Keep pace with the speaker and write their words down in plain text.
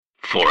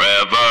Forever.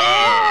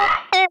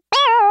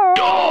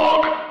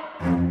 Dog.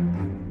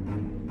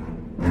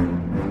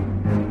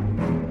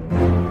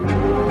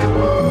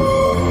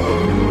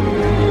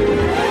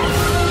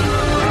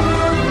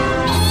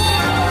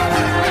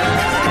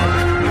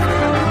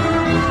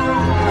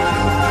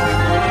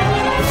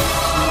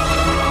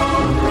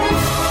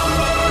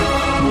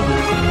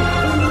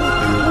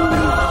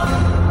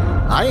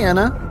 Hi,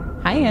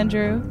 Anna. Hi,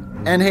 Andrew.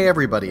 And hey,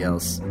 everybody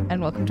else.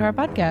 And welcome to our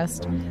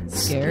podcast,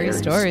 Scary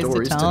Stories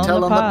to Tell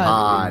on the the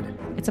Pod. pod.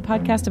 It's a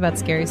podcast about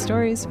scary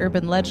stories,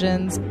 urban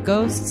legends,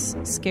 ghosts,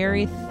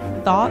 scary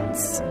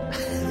thoughts,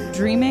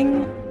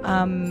 dreaming,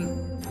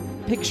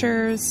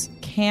 pictures,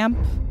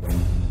 campfires,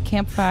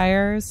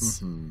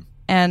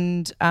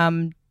 and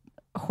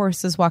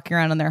horses walking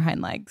around on their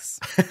hind legs.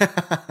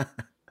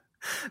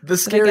 The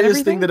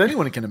scariest thing that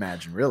anyone can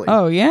imagine, really.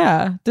 Oh,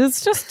 yeah.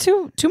 There's just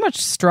too much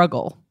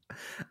struggle.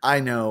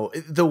 I know.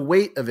 The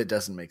weight of it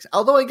doesn't make sense.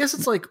 Although I guess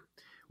it's like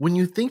when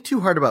you think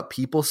too hard about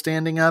people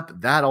standing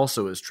up, that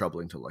also is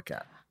troubling to look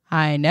at.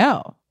 I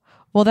know.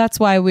 Well, that's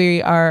why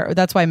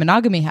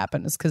monogamy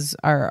happens, because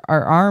our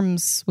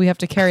arms, we have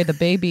to carry the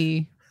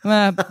baby.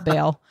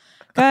 Bail.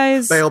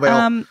 Guys. Bail.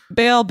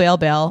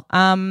 Bail.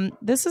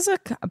 This is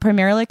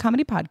primarily a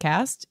comedy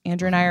podcast.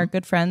 Andrew and I are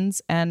good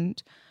friends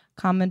and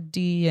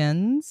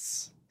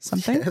comedians,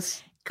 something.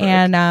 Yes.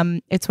 Correct.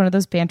 And it's one of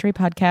those bantery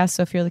podcasts.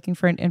 So if you're looking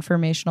for an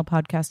informational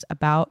podcast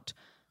about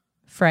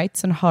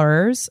frights and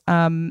horrors,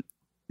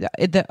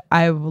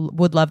 I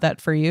would love that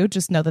for you.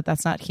 Just know that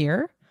that's not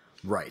here.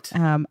 Right.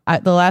 The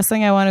last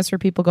thing I want is for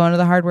people going to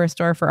the hardware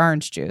store for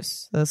orange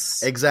juice.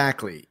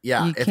 Exactly.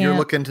 Yeah. If you're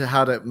looking to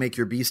how to make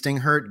your bee sting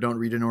hurt, don't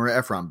read a Nora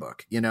Ephron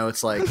book. You know,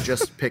 it's like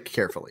just pick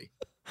carefully.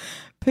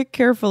 Pick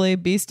carefully.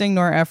 Bee sting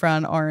Nora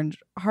Ephron orange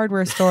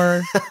hardware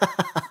store.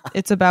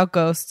 It's about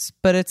ghosts,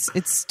 but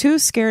it's two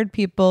scared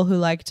people who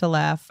like to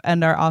laugh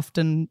and are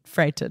often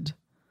frightened.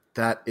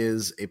 That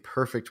is a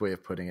perfect way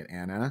of putting it,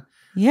 Anna.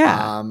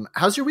 Yeah.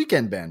 How's your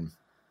weekend been?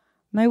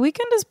 My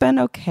weekend has been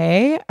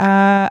okay.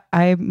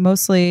 I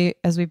mostly,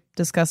 as we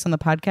discussed on the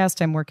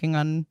podcast, I'm working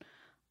on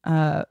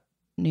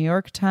New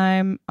York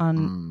time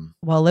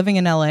while living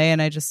in LA,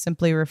 and I just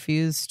simply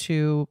refuse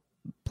to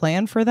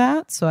plan for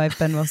that. So I've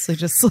been mostly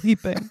just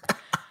sleeping.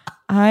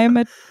 I'm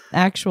an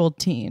actual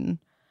teen.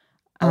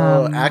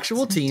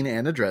 Actual teen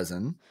Anna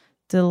Dresden.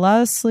 Did a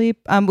lot of sleep.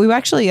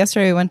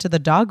 Yesterday we went to the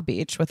dog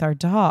beach with our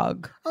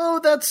dog. Oh,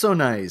 that's so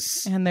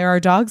nice. And there are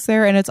dogs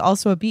there, and it's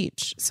also a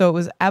beach. So it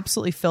was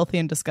absolutely filthy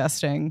and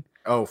disgusting.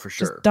 Oh, for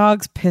sure. Just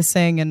dogs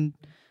pissing and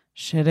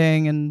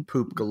shitting and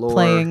poop galore.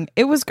 Playing.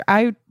 It was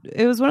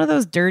one of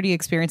those dirty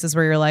experiences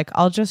where you're like,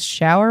 I'll just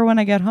shower when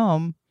I get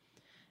home.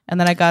 And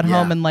then I got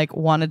home and like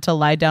wanted to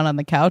lie down on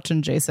the couch,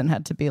 and Jason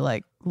had to be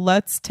like,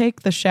 let's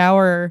take the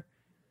shower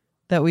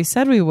that we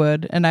said we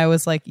would. And I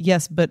was like,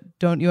 yes, but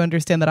don't you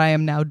understand that I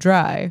am now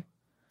dry?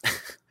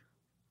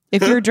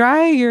 If you're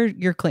dry,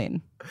 you're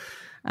clean.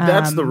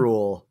 That's the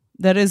rule.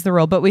 That is the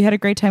rule. But we had a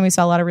great time. We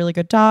saw a lot of really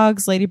good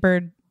dogs.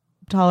 Ladybird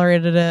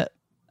tolerated it.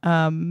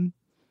 It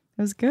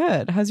was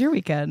good. How's your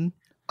weekend?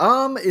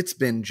 It's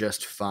been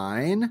just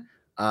fine.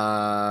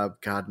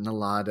 Gotten a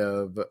lot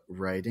of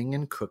writing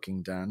and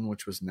cooking done,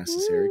 which was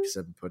necessary because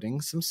I've been putting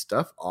some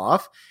stuff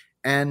off.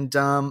 And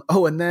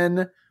and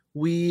then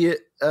we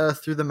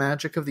through the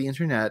magic of the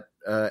internet,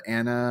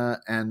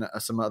 Anna and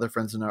some other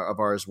friends of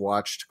ours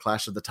watched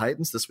Clash of the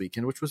Titans this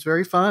weekend, which was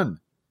very fun.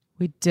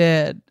 We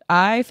did.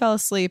 I fell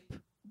asleep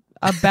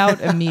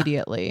about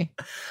immediately.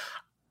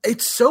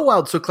 It's so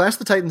wild. So Clash of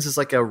the Titans is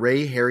like a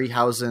Ray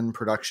Harryhausen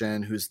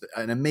production, who's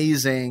an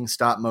amazing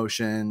stop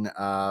motion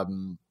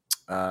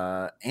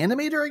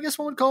animator, I guess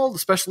one would call, the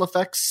special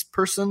effects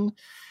person.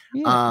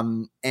 Yeah.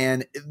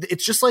 And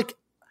it's just like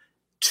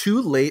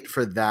too late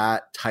for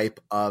that type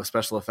of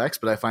special effects,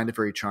 but I find it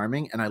very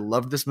charming. And I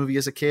loved this movie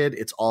as a kid.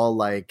 It's all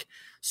like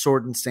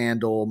sword and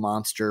sandal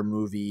monster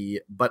movie,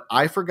 but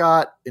I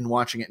forgot in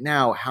watching it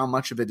now how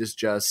much of it is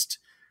just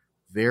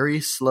very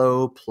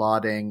slow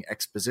plodding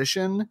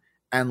exposition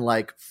and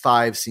like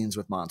 5 scenes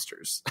with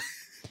monsters.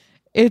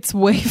 It's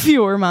way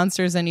fewer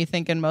monsters than you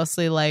think, and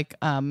mostly like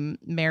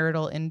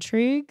marital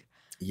intrigue.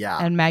 Yeah.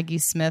 And Maggie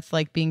Smith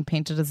like being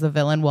painted as the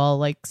villain while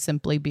like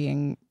simply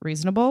being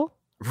reasonable.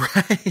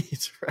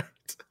 Right.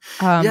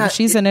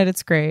 She's in it.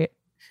 It's great.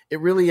 It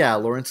really,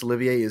 Laurence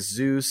Olivier is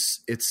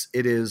Zeus. It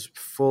is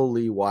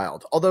fully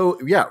wild. Although,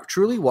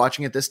 truly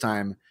watching it this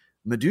time,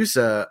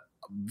 Medusa,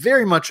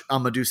 very much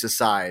on Medusa's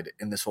side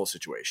in this whole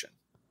situation.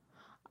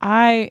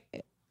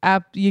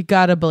 You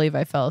gotta believe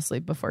I fell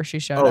asleep before she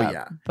showed up. Oh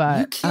yeah,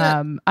 but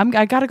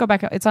I gotta go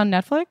back. It's on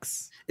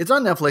Netflix. It's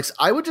on Netflix.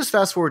 I would just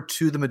fast forward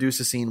to the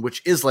Medusa scene,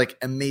 which is like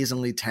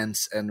amazingly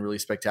tense and really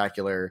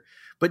spectacular.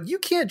 But you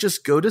can't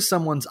just go to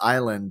someone's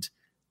island,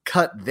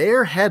 cut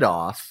their head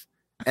off,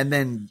 and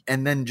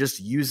then just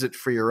use it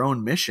for your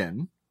own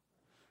mission.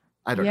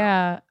 I don't know.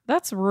 Yeah,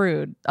 that's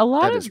rude. A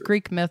lot of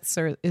Greek myths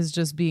is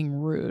just being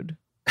rude.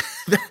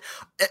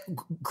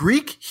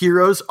 Greek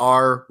heroes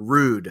are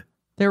rude.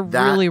 They're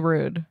really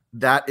rude.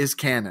 That is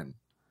canon.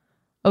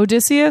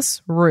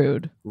 Odysseus,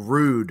 rude.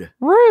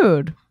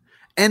 Rude.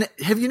 And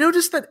have you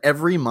noticed that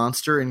every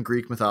monster in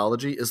Greek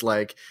mythology is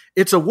like,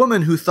 it's a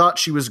woman who thought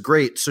she was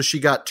great, so she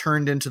got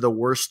turned into the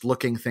worst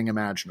looking thing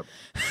imaginable.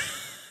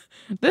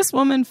 This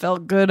woman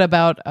felt good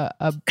about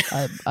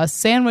a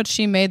sandwich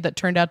she made that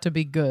turned out to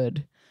be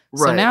good.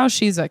 Right. So now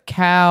she's a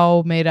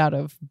cow made out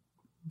of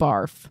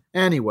barf.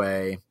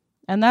 Anyway.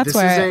 And that's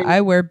why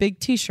I wear big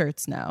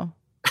t-shirts now.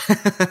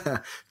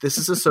 This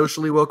is a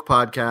socially woke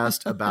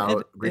podcast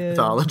about Greek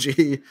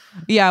mythology.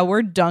 Yeah,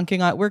 we're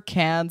dunking on, we're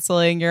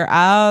canceling your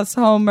ass,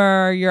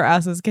 Homer. Your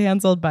ass is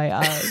canceled by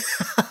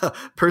us.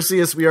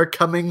 Perseus, we are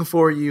coming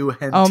for you.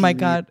 Oh my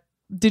God.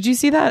 Did you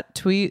see that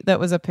tweet that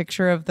was a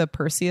picture of the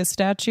Perseus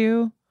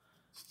statue?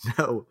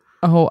 No.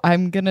 Oh,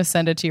 I'm going to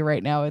send it to you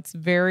right now. It's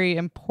very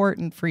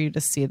important for you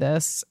to see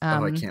this.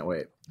 I can't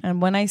wait.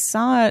 And when I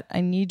saw it,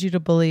 I need you to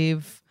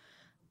believe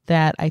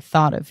that I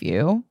thought of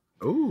you.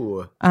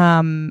 Ooh.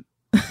 I'm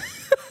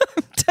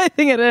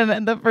typing it in,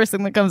 and the first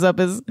thing that comes up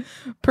is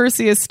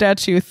Perseus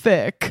statue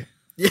thick.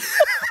 Yeah.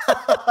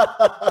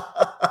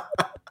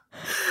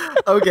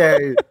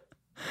 Okay.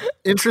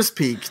 Interest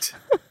peaked.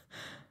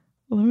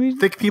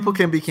 Thick people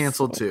can be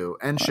canceled too,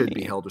 and should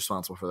be held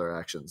responsible for their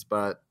actions,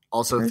 but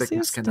also Perseus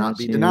thickness cannot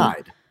be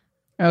denied.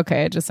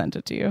 Okay, I just sent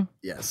it to you.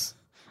 Yes.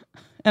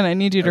 And I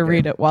need you to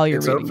read it while you're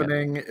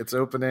reading it. It's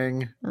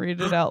opening. Read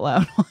it out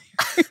loud while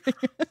you're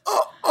reading it.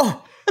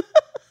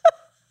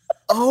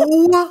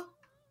 Oh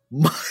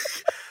my.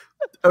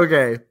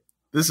 Okay.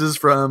 This is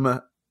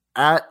from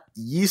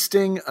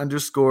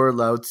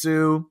 @yeasting_Lao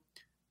Tzu.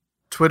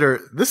 Twitter.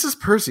 This is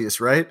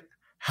Perseus, right?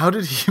 How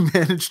did he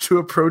manage to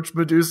approach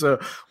Medusa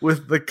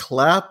with the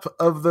clap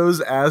of those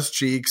ass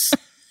cheeks?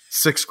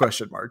 6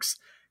 question marks.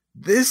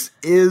 This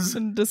is...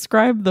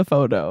 Describe the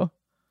photo.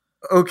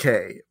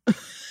 Okay.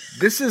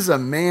 This is a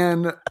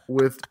man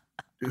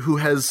who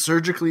has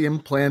surgically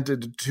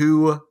implanted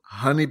 2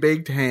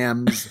 honey-baked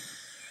hams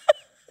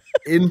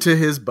into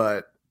his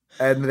butt,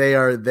 and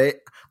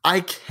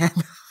I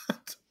cannot.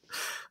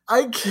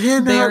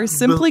 They are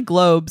simply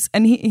globes,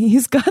 and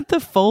he's got the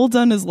folds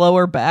on his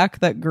lower back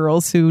that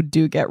girls who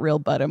do get real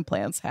butt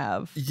implants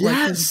have. Yes.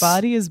 Like, his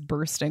body is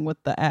bursting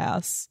with the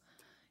ass.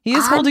 He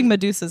is holding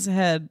Medusa's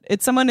head.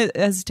 It's someone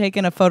has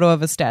taken a photo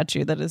of a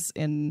statue that is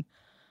in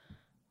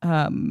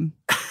I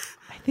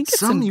think it's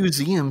some in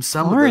museum,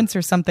 Florence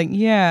or something.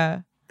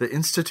 Yeah. The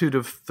Institute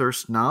of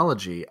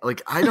Thirstnology.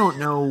 Like, I don't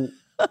know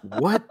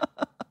what.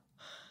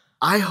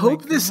 I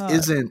hope this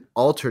isn't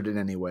altered in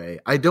any way.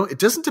 It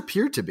doesn't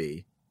appear to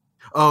be.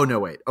 Oh no,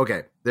 wait.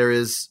 Okay. There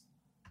is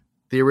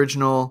the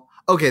original.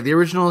 Okay, the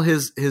original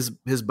his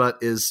butt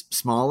is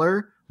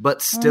smaller,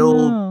 but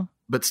still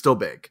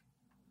big.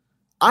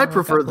 I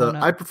prefer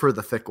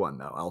the thick one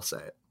though, I'll say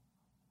it.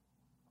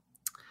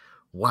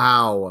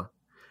 Wow.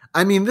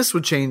 I mean, this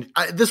would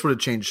have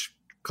changed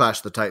Clash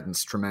of the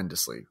Titans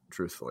tremendously,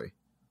 truthfully.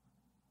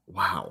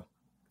 Wow.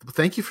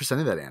 Thank you for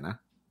sending that,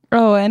 Anna.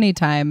 Oh,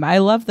 anytime. I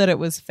love that it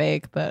was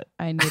fake, but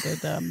I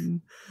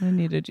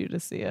needed you to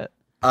see it.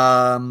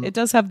 It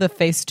does have the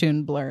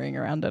Facetune blurring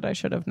around it. I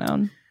should have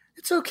known.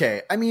 It's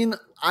okay. I mean,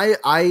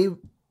 I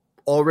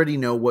already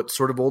know what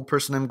sort of old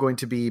person I'm going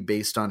to be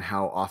based on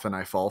how often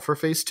I fall for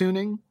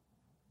Facetuning.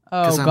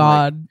 Oh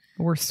God,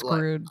 we're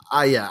screwed.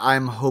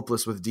 I'm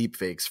hopeless with deep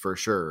fakes for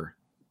sure.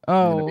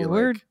 Oh,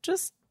 we're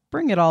just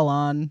bring it all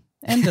on.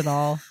 End it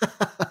all.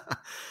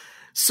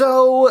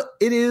 So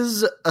it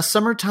is a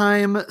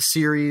summertime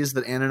series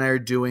that Anna and I are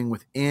doing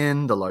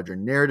within the larger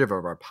narrative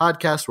of our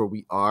podcast, where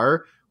we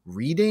are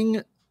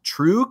reading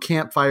true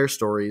campfire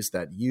stories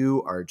that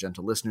you, our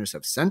gentle listeners,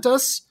 have sent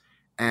us.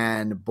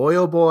 And boy,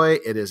 oh boy,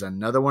 it is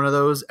another one of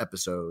those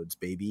episodes,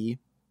 baby.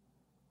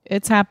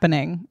 It's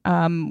happening.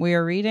 We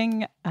are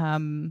reading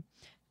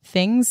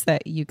things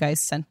that you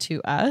guys sent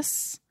to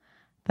us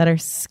that are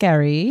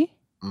scary,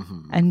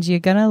 and you're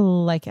going to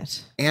like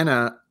it.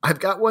 Anna, I've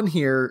got one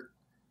here.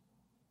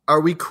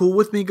 Are we cool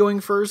with me going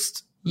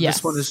first? Yes.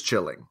 This one is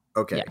chilling.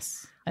 Okay.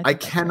 Yes. I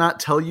cannot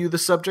tell you the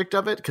subject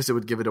of it because it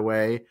would give it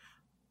away.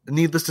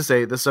 Needless to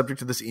say, the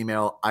subject of this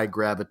email, I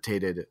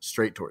gravitated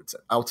straight towards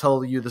it. I'll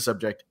tell you the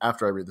subject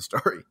after I read the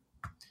story.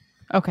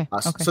 Okay.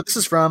 So this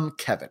is from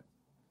Kevin.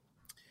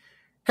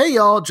 Hey,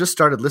 y'all. Just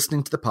started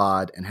listening to the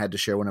pod and had to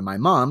share one of my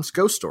mom's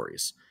ghost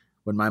stories.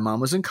 When my mom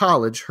was in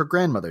college, her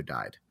grandmother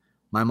died.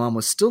 My mom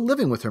was still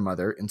living with her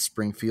mother in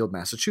Springfield,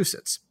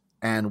 Massachusetts.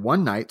 And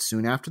one night,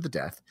 soon after the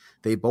death,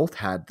 they both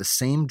had the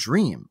same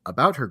dream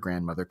about her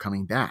grandmother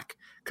coming back,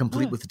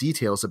 complete with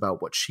details about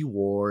what she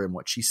wore and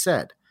what she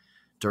said.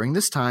 During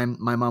this time,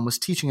 my mom was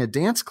teaching a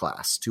dance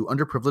class to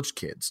underprivileged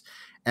kids,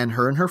 and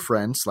her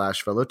friend /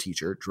 fellow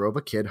teacher drove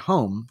a kid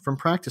home from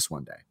practice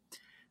one day.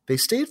 They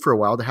stayed for a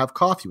while to have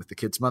coffee with the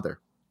kid's mother.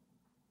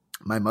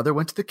 My mother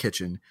went to the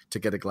kitchen to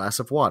get a glass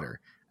of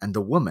water, and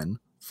the woman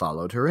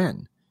followed her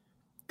in.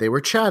 They were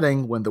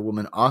chatting when the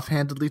woman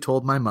offhandedly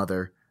told my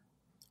mother,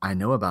 I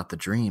know about the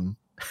dream.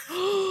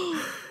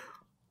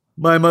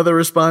 My mother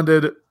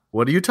responded,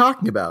 what are you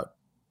talking about?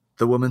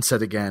 The woman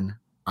said again,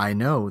 I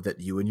know that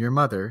you and your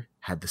mother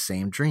had the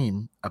same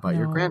dream about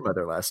your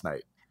grandmother last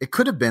night. It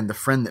could have been the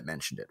friend that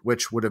mentioned it,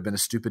 which would have been a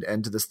stupid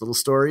end to this little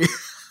story.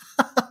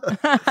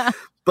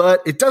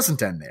 But it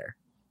doesn't end there.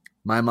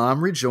 My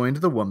mom rejoined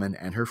the woman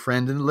and her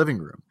friend in the living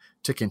room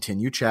to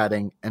continue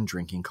chatting and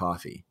drinking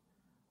coffee.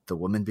 The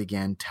woman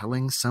began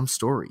telling some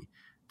story,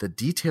 the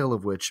detail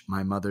of which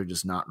my mother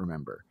does not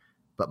remember.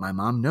 But my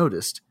mom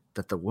noticed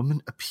that the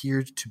woman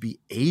appeared to be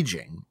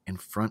aging in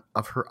front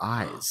of her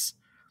eyes.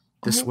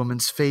 This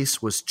woman's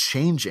face was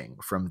changing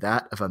from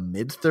that of a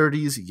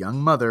mid-30s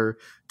young mother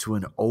to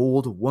an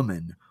old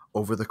woman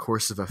over the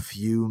course of a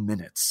few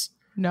minutes.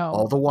 No.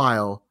 All the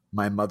while,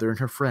 my mother and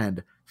her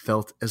friend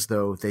felt as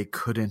though they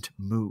couldn't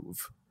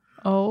move.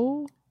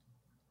 Oh.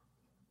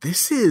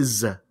 This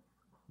is...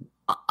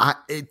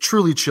 it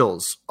truly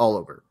chills all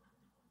over.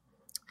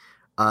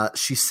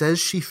 She says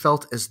she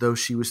felt as though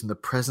she was in the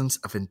presence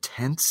of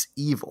intense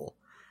evil.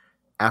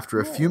 After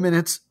a few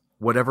minutes,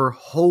 whatever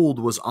hold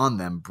was on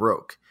them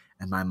broke,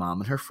 and my mom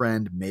and her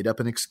friend made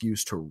up an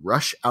excuse to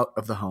rush out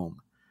of the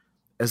home.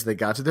 As they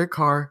got to their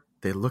car,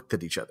 they looked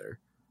at each other.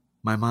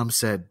 My mom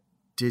said,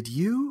 "Did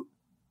you?"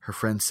 Her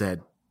friend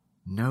said,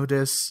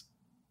 "Notice."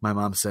 My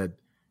mom said,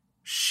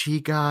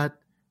 "She got..."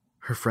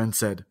 Her friend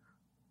said,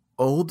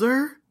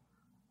 "Older?"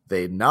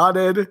 They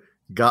nodded,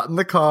 got in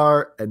the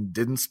car, and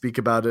didn't speak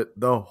about it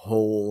the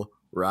whole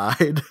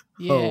ride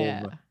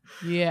home.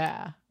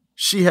 Yeah.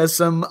 She has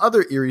some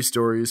other eerie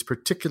stories,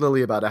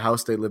 particularly about a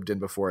house they lived in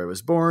before I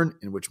was born,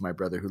 in which my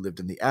brother, who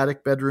lived in the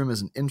attic bedroom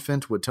as an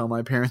infant, would tell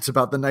my parents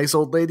about the nice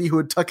old lady who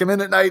would tuck him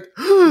in at night.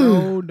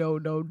 No.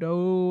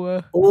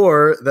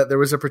 Or that there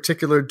was a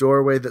particular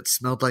doorway that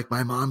smelled like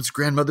my mom's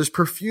grandmother's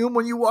perfume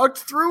when you walked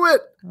through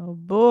it. Oh,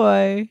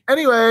 boy.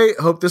 Anyway,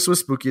 hope this was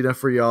spooky enough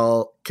for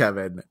y'all.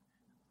 Kevin,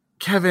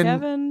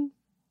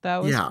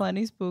 that was Yeah.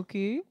 plenty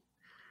spooky.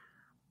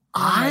 Oh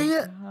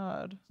my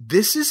God.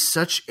 This is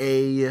such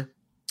a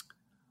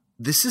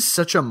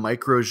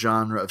micro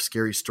genre of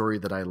scary story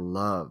that I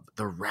love.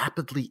 The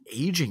rapidly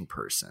aging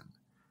person.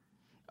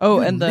 Oh,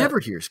 You and never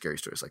hear scary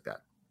stories like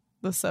that.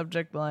 the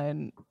subject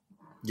line.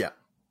 Yeah.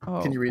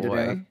 Oh, Can you read it,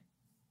 Anna?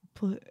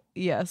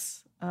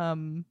 Yes.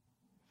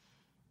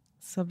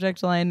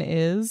 Subject line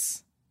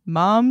is: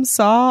 Mom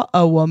saw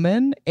a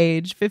woman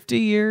age 50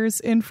 years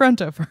in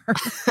front of her.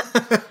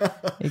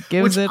 It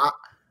gives Which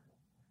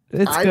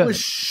it's I good. was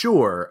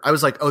sure. I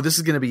was like, oh, this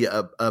is going to be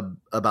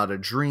about a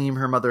dream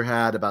her mother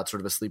had about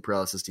sort of a sleep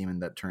paralysis demon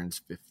that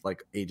turns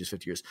ages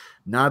 50 years.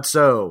 Not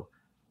so.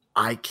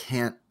 I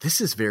can't.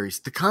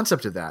 The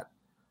concept of that.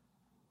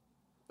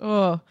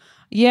 Oh,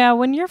 yeah.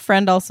 When your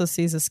friend also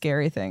sees a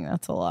scary thing,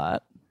 that's a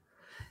lot.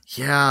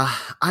 Yeah.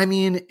 I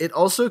mean, it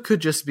also could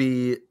just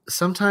be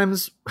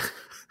sometimes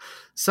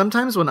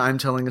when I'm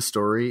telling a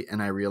story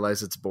and I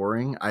realize it's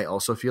boring, I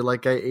also feel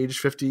like I aged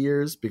 50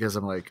 years because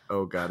I'm like,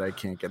 oh God, I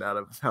can't get out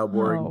of how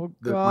boring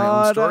my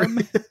own story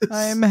is.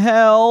 I'm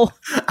hell.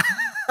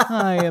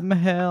 I am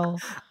hell.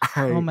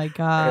 Oh my am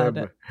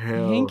God.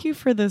 hell. Thank you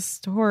for this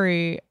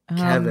story.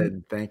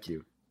 Kevin, thank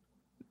you.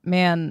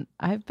 Man,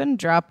 I've been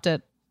dropped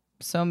at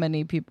so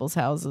many people's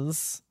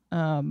houses.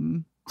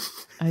 I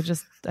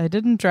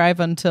didn't drive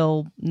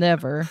until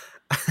never.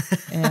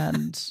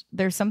 And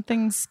there's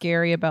something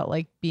scary about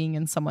like being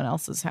in someone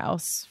else's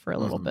house for a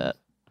little bit.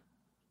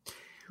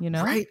 You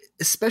know? Right.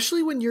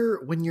 Especially when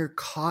you're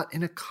caught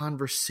in a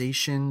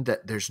conversation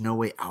that there's no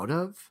way out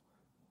of.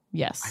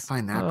 Yes. I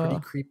find that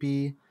pretty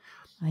creepy.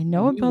 I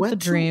know about the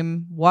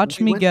dream. Watch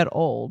me get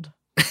old.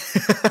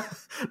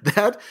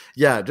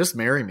 Just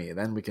marry me.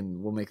 Then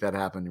we'll make that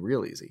happen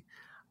real easy.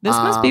 This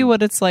must be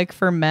what it's like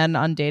for men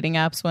on dating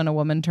apps when a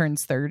woman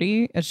turns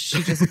 30.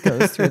 She just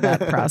goes through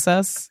that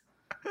process.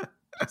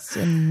 It's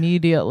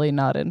immediately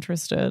not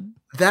interested.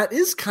 That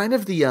is kind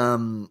of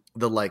the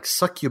like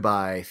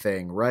succubi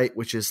thing, right?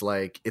 Which is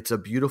like, it's a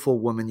beautiful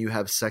woman you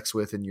have sex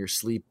with in your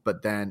sleep,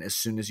 but then as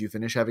soon as you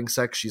finish having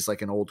sex, she's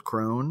like an old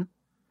crone.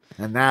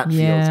 And that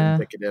feels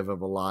indicative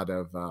of a lot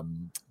of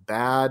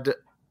bad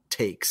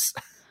takes.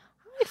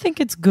 I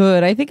think it's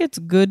good. I think it's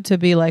good to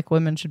be like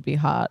women should be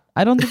hot.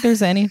 I don't think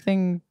there's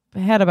anything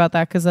bad about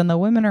that because then the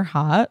women are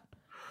hot.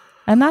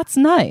 And that's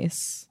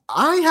nice.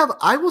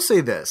 I will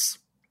say this.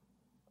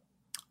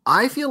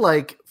 I feel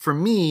like for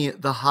me,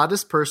 the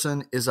hottest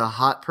person is a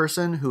hot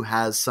person who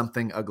has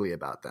something ugly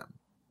about them.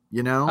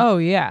 You know? Oh,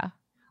 yeah.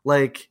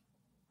 Like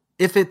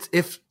if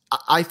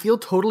I feel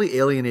totally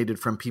alienated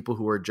from people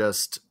who are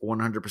just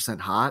 100%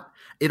 hot,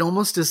 it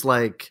almost is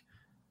like,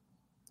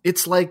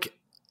 it's like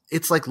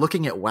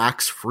looking at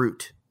wax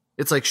fruit.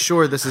 It's like,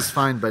 sure, this is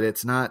fine, but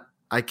it's not,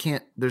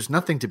 there's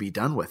nothing to be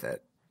done with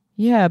it.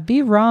 Yeah.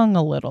 Be wrong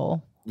a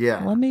little.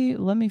 Yeah. Let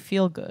me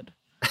feel good.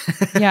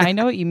 Yeah, I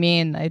know what you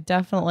mean. I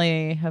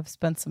definitely have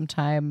spent some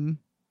time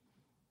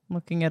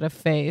looking at a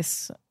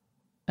face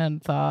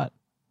and thought,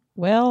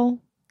 well,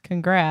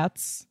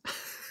 congrats.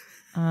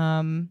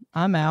 I'm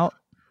out.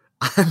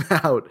 I'm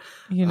out.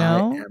 You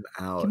know? I am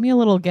out. Give me a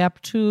little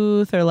gap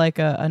tooth or like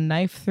a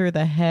knife through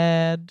the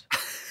head.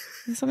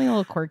 Something a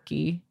little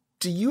quirky.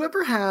 Do you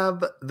ever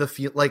have the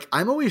feel like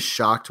I'm always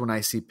shocked when I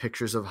see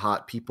pictures of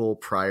hot people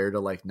prior to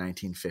like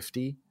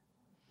 1950?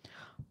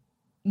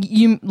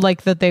 You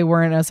like that they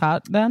weren't as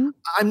hot then?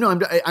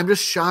 I'm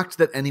just shocked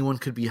that anyone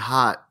could be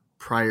hot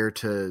prior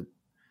to.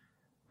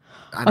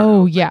 I don't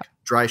know, yeah,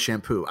 dry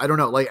shampoo. I don't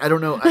know. I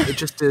don't know. It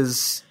just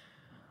is.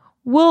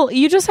 Well,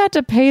 you just had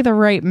to pay the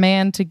right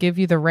man to give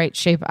you the right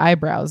shape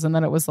eyebrows, and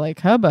then it was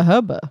like hubba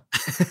hubba.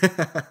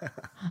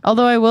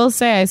 Although I will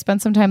say, I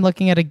spent some time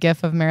looking at a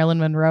GIF of Marilyn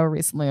Monroe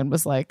recently, and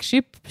was like,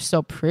 she's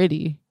so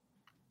pretty,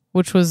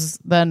 which was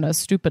then a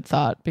stupid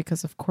thought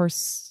because, of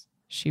course,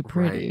 she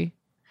pretty. Right.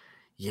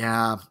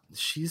 Yeah,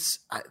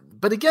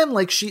 but again,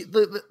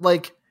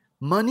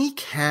 money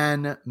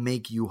can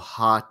make you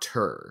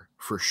hotter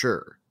for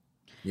sure.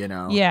 You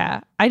know?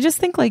 Yeah. I just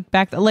think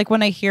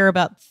when I hear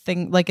about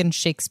like in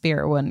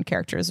Shakespeare, when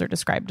characters are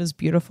described as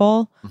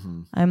beautiful,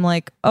 I'm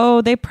like,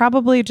 oh, they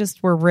probably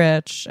just were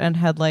rich and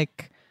had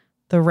like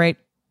the right,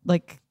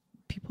 like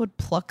people would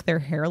pluck their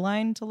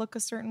hairline to look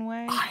a certain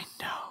way. I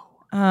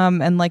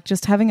know. And like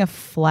just having a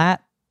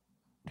flat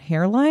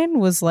hairline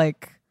was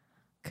like,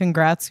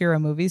 congrats, you're a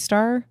movie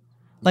star.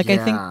 Like, yeah. I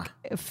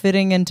think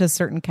fitting into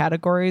certain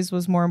categories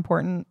was more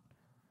important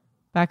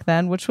back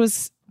then, which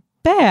was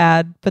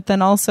bad. But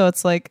then also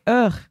it's like,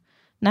 ugh,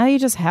 now you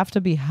just have to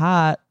be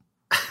hot.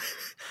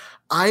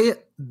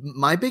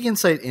 My big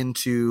insight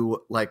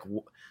into like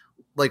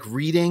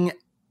reading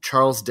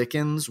Charles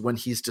Dickens when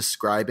he's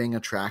describing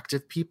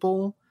attractive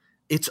people,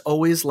 it's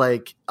always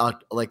like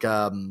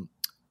an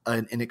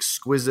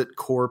exquisite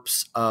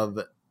corpse of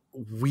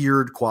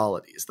weird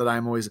qualities that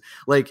I'm always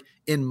like.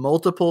 In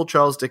multiple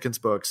Charles Dickens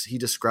books, he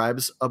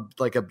describes a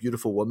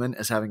beautiful woman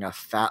as having a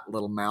fat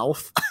little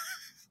mouth.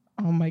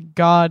 Oh my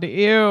God,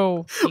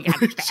 ew. You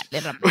got a fat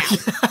little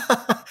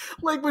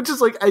mouth. Which is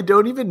like, I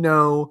don't even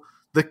know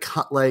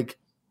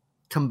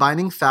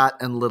combining fat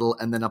and little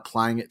and then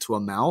applying it to a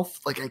mouth.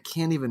 Like, I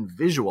can't even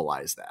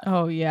visualize that.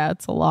 Oh yeah,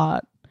 it's a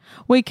lot.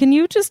 Wait, can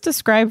you just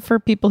describe for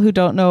people who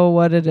don't know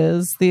what it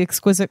is, the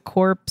exquisite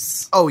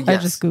corpse? Oh, yes. I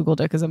just Googled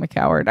it because I'm a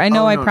coward. I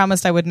know I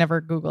promised I would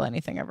never Google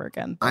anything ever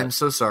again. But. I'm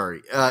so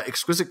sorry.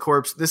 Exquisite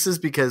corpse. This is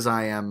because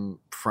I'm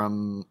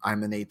an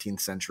 18th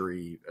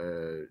century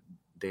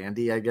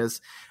dandy, I guess.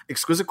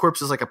 Exquisite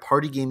corpse is like a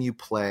party game you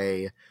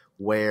play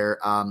where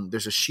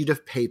there's a sheet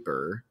of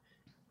paper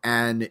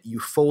and you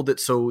fold it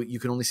so you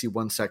can only see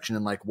one section,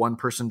 and like one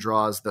person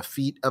draws the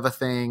feet of a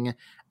thing,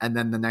 and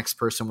then the next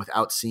person,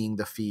 without seeing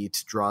the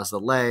feet, draws the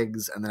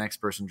legs, and the next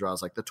person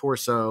draws like the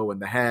torso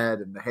and the head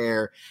and the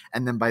hair,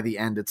 and then by the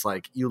end it's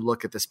like you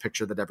look at this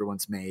picture that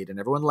everyone's made and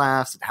everyone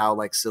laughs at how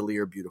like silly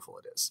or beautiful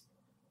it is.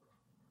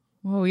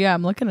 Oh yeah,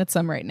 I'm looking at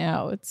some right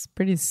now. It's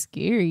pretty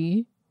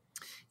scary.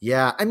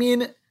 Yeah, I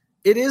mean,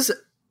 it is.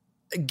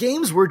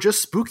 Games were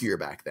just spookier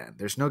back then.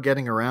 There's no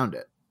getting around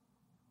it.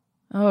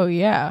 Oh,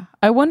 yeah.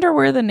 I wonder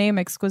where the name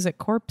Exquisite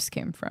Corpse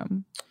came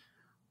from.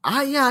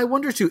 Yeah, I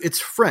wonder too. It's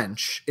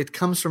French. It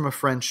comes from a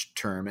French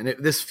term, and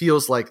this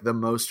feels like the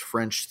most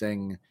French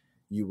thing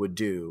you would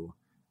do.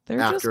 They're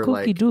just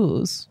cookie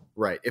doos.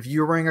 Right. If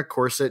you're wearing a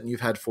corset and you've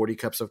had 40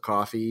 cups of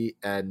coffee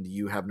and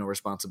you have no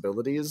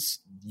responsibilities,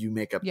 you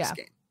make up this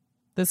game.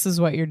 This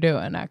is what you're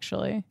doing,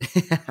 actually.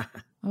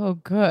 Oh,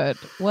 good.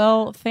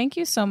 Well, thank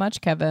you so much,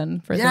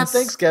 Kevin, for this. Yeah,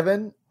 thanks,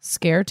 Kevin.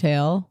 Scare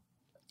tale.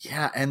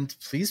 Yeah, and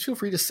please feel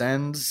free to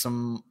send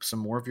some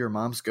more of your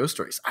mom's ghost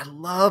stories. I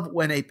love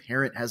when a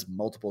parent has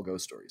multiple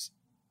ghost stories.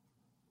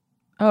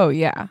 Oh,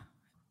 yeah.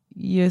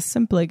 You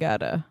simply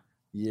gotta.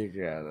 You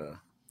gotta.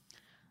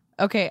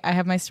 Okay, I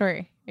have my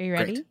story. Are you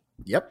ready? Great.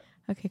 Yep.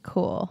 Okay,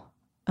 cool.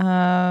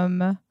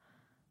 So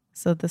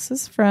this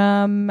is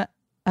from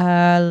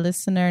a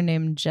listener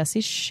named Jesse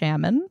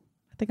Shaman.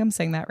 I think I'm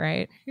saying that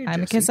right. Hey,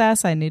 I'm Jesse. A kiss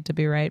ass. I need to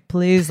be right.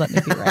 Please let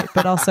me be right.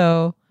 But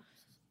also,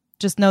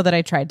 just know that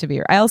I tried to be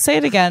right. I'll say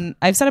it again.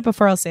 I've said it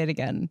before. I'll say it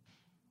again.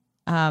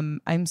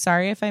 I'm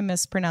sorry if I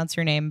mispronounce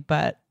your name,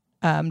 but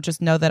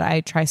just know that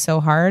I try so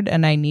hard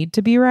and I need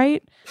to be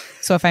right.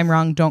 So if I'm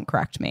wrong, don't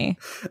correct me.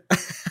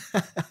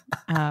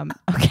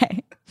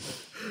 Okay.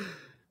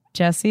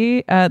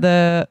 Jesse,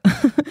 the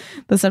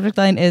subject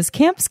line is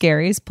Camp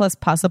Scaries plus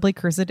possibly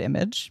cursed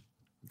image.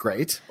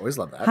 Great. Always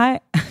love that.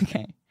 Hi.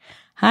 Okay.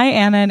 Hi,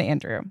 Anna and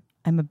Andrew.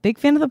 I'm a big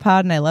fan of the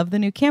pod and I love the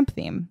new camp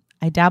theme.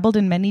 I dabbled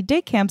in many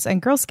day camps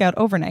and Girl Scout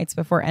overnights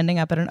before ending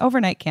up at an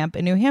overnight camp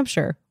in New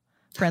Hampshire.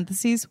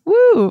 Parentheses,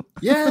 woo!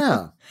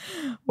 Yeah.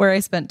 Where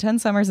I spent 10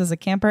 summers as a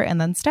camper and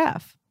then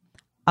staff.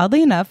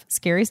 Oddly enough,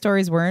 scary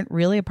stories weren't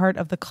really a part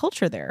of the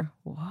culture there.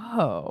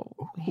 Whoa,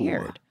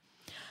 weird.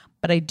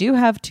 But I do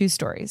have 2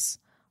 stories.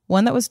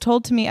 One that was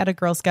told to me at a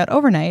Girl Scout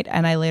overnight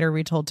and I later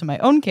retold to my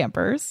own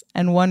campers,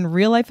 and one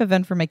real-life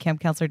event from my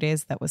camp counselor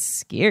days that was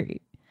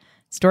scary.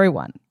 Story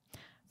 1.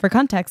 For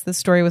context, this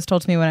story was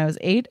told to me when I was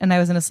 8 and I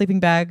was in a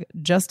sleeping bag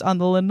just on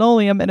the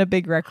linoleum in a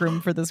big rec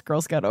room for this Girl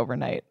Scout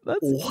overnight.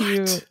 That's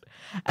cute.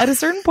 At a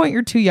certain point,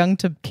 you're too young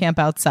to camp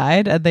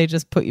outside and they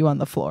just put you on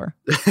the floor.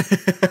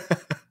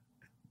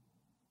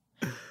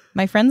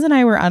 My friends and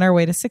I were on our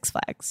way to Six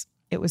Flags.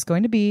 It was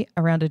going to be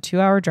around a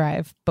 2-hour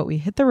drive, but we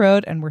hit the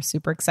road and were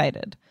super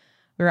excited.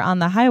 We were on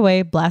the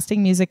highway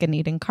blasting music and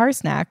eating car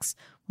snacks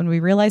when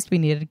we realized we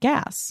needed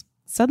gas.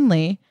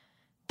 Suddenly,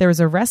 There was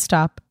a rest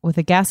stop with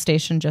a gas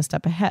station just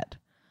up ahead.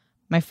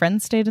 My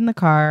friend stayed in the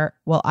car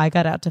while I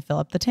got out to fill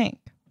up the tank.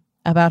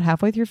 About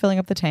halfway through filling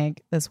up the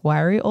tank, this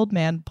wiry old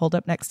man pulled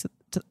up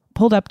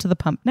to the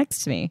pump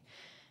next to me.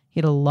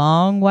 He had a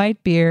long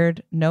white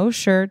beard, no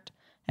shirt,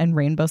 and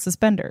rainbow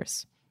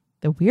suspenders.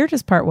 The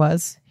weirdest part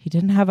was he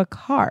didn't have a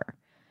car.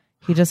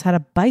 He just had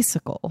a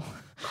bicycle.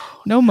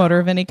 No motor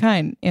of any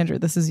kind. Andrew,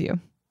 this is you.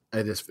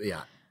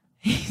 Yeah.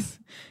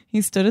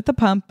 He stood at the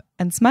pump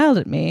and smiled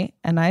at me,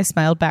 and I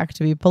smiled back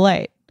to be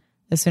polite.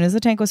 As soon as the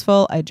tank was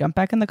full, I jumped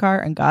back in the car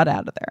and got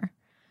out of there.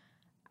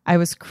 I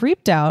was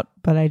creeped out,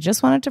 but I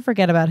just wanted to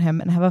forget about him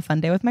and have a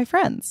fun day with my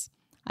friends.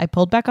 I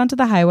pulled back onto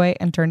the highway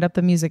and turned up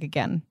the music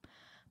again.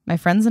 My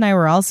friends and I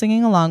were all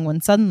singing along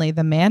when suddenly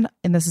the man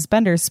in the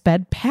suspenders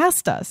sped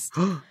past us.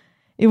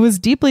 It was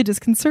deeply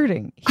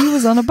disconcerting. He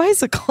was on a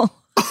bicycle.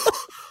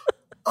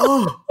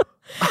 Oh.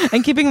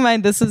 And keeping in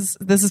mind, this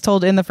is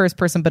told in the first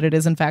person, but it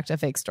is in fact a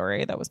fake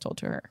story that was told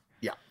to her.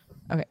 Yeah.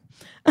 Okay.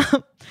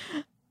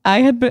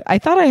 I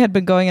thought I had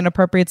been going an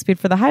appropriate speed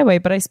for the highway,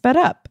 but I sped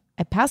up.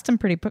 I passed him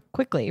pretty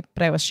quickly,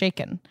 but I was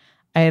shaken.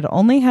 I had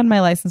only had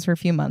my license for a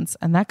few months,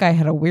 and that guy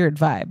had a weird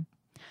vibe.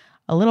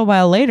 A little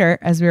while later,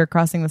 as we were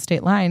crossing the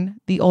state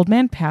line, the old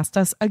man passed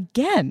us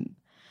again.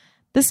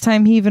 This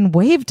time he even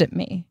waved at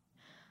me.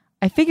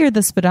 I figured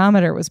the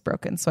speedometer was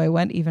broken, so I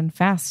went even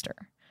faster.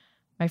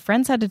 My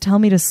friends had to tell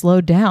me to slow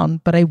down,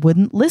 but I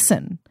wouldn't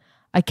listen.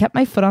 I kept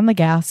my foot on the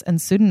gas,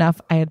 and soon enough,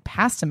 I had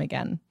passed him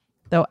again.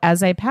 Though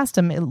as I passed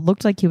him, it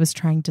looked like he was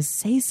trying to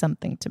say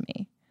something to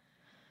me.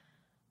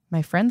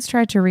 My friends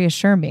tried to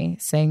reassure me,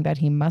 saying that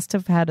he must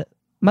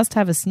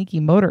have a sneaky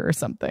motor or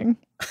something.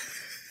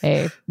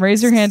 Hey,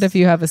 raise your hand if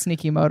you have a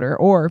sneaky motor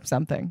or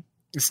something.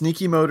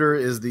 Sneaky Motor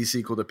is the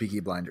sequel to Peaky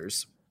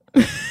Blinders.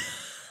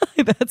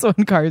 That's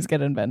when cars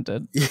get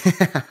invented.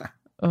 Yeah.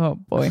 Oh,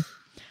 boy.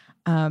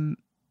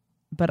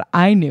 But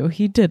I knew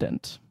he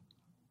didn't.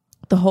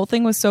 The whole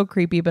thing was so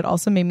creepy, but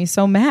also made me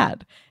so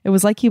mad. It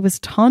was like he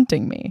was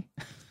taunting me.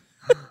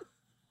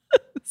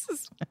 This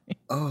is funny.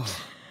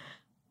 Oh.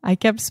 I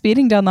kept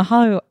speeding down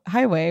the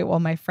highway while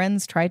my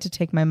friends tried to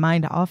take my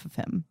mind off of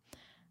him.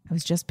 I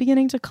was just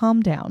beginning to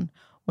calm down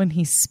when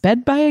he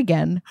sped by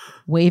again,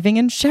 waving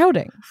and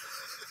shouting.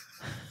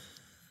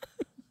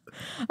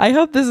 I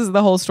hope this is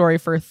the whole story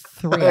for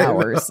 3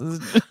 hours.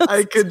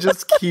 I could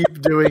just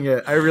keep doing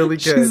it. I really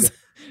could.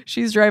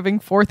 She's driving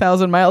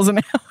 4,000 miles an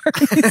hour.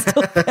 And he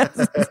still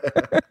passes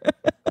her.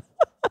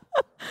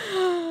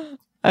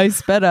 I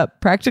sped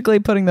up, practically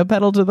putting the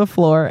pedal to the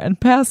floor, and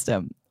passed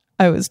him.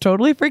 I was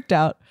totally freaked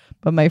out,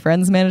 but my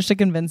friends managed to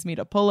convince me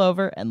to pull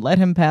over and let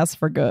him pass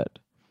for good.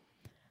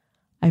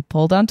 I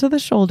pulled onto the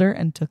shoulder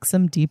and took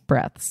some deep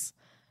breaths.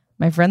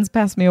 My friends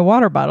passed me a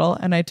water bottle,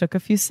 and I took a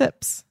few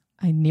sips.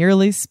 I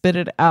nearly spit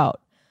it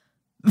out.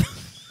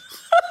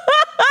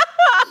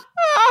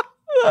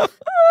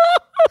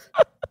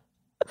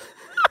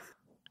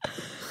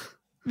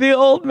 The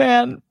old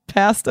man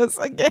passed us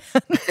again,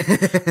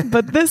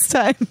 but this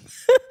time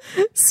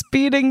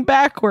speeding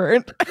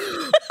backward.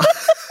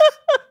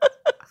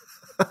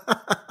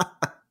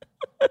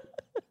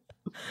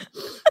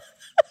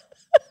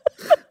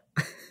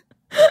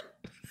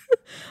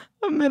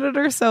 A minute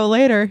or so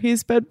later, he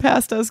sped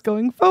past us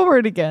going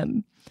forward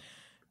again.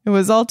 It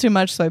was all too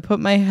much, so I put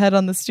my head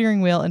on the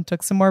steering wheel and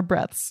took some more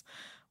breaths.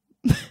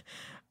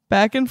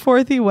 Back and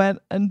forth he went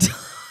until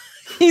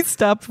he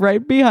stopped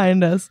right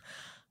behind us,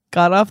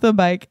 got off the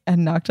bike,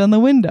 and knocked on the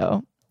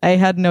window. I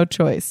had no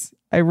choice.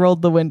 I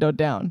rolled the window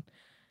down.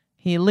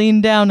 He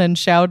leaned down and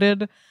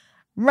shouted,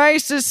 "My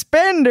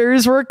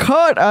suspenders were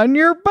caught on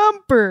your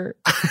bumper."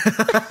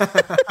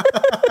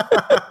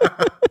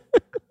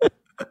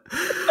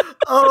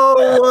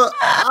 Oh,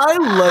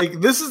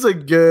 that's a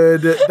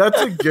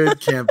good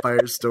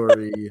campfire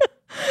story.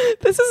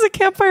 This is a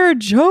campfire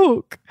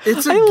joke.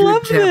 It's a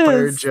good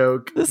campfire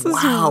joke. This is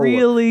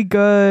really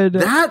good.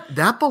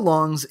 That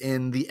belongs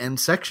in the end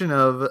section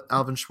of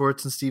Alvin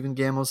Schwartz and Stephen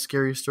Gammell's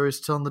Scary Stories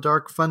to Tell in the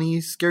Dark, funny,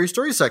 scary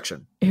story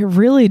section. It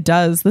really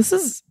does. This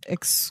is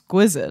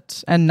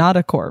exquisite and not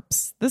a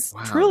corpse. This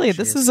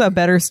is a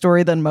better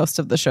story than most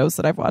of the shows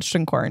that I've watched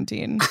in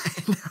quarantine.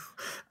 I know.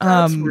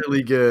 That's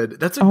really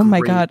good. My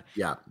God.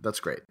 Yeah, that's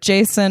great.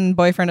 Jason,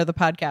 boyfriend of the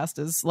podcast,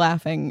 is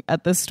laughing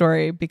at this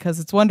story because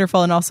it's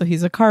wonderful, and also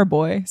he's a car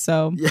boy,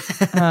 so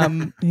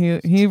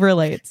he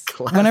relates.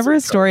 Classic. Whenever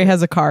his story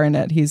has a car in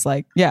it, he's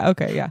like, "Yeah,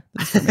 okay, yeah."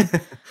 That's for me.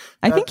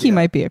 I think he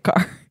might be a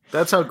car.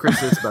 That's how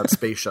Chris is about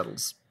space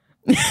shuttles.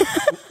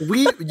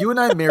 You and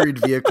I married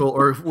vehicle,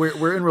 or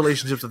we're in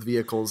relationships with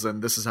vehicles,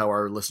 and this is how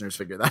our listeners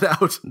figure that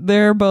out.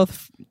 They're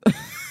both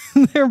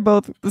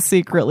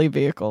secretly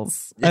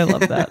vehicles. I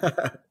love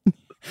that.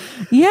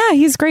 Yeah,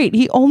 he's great.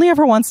 He only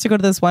ever wants to go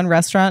to this one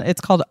restaurant.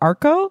 It's called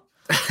Arco,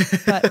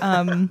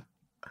 but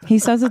he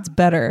says it's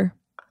better.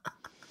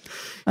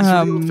 He's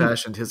really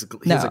old-fashioned. He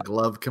has a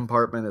glove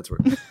compartment. It's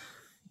weird.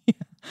 Yeah.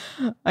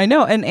 I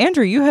know. And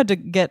Andrew, you had to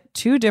get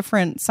 2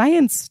 different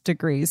science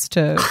degrees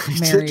to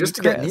marry just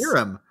to Chris. get near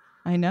him.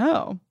 I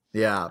know.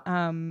 Yeah.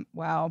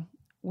 Wow.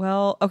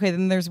 Well, okay,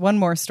 then there's one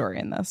more story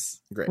in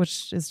this, Great.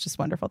 which is just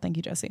wonderful. Thank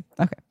you, Jesse.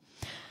 Okay.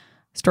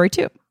 Story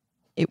 2.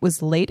 It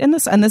was late in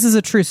this, and this is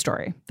a true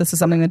story. This is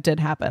something that did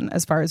happen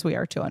as far as we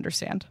are to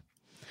understand.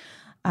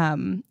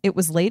 It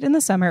was late in the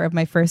summer of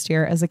my first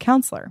year as a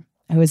counselor.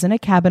 I was in a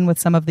cabin with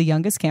some of the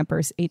youngest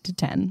campers, 8 to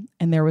 10,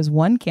 and there was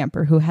one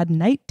camper who had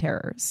night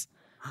terrors.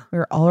 We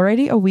were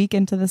already a week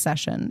into the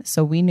session,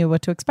 so we knew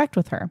what to expect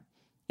with her.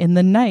 In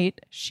the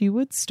night, she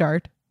would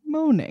start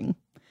moaning.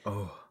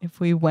 Oh. If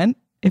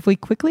we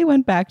quickly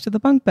went back to the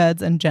bunk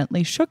beds and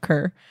gently shook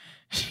her,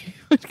 she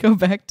would go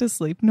back to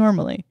sleep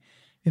normally.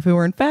 If we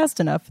weren't fast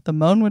enough, the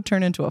moan would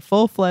turn into a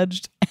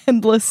full-fledged,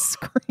 endless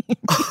scream.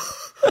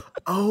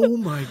 Oh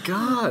my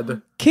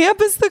God.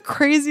 Camp is the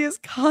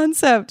craziest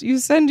concept. You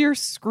send your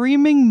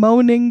screaming,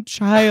 moaning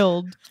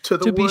child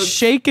to be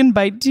shaken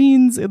by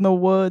teens in the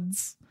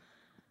woods.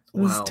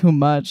 This is too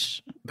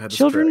much. That is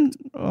Children,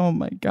 correct. Oh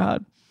my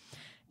God.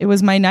 It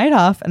was my night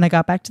off, and I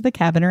got back to the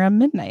cabin around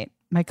midnight.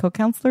 My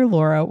co-counselor,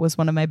 Laura, was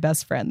one of my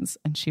best friends,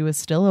 and she was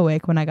still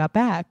awake when I got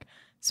back.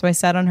 So I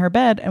sat on her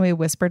bed, and we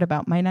whispered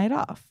about my night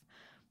off.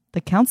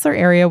 The counselor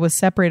area was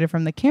separated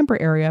from the camper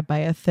area by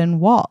a thin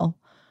wall,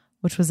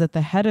 which was at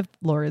the head of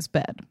Laura's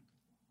bed.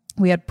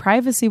 We had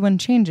privacy when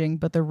changing,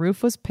 but the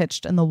roof was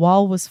pitched and the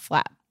wall was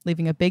flat,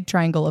 leaving a big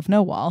triangle of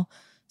no wall,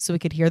 so we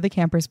could hear the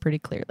campers pretty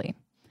clearly.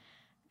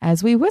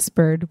 As we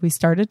whispered, we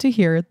started to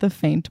hear the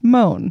faint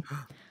moan.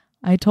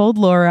 I told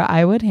Laura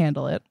I would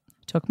handle it,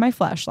 took my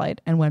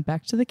flashlight, and went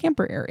back to the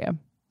camper area.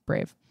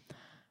 Brave.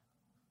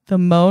 The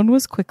moan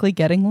was quickly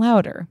getting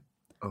louder.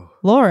 Oh.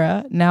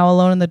 Laura, now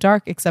alone in the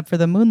dark except for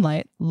the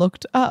moonlight,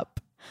 looked up.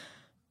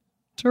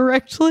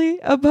 Directly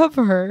above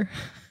her,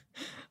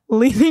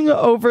 leaning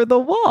over the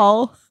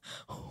wall,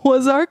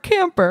 was our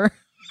camper.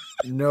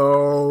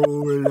 No.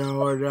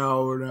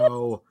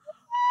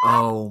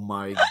 Oh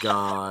my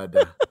God.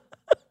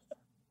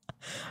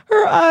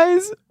 Her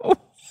eyes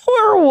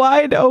were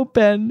wide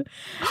open,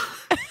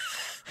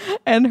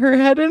 and her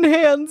head and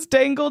hands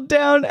dangled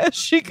down as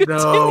she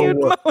continued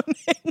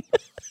moaning.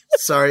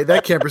 Sorry,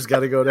 that camper's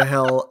got to go to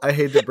hell. I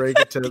hate to break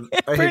it to them.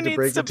 I hate to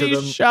break it to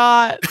them.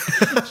 Shot.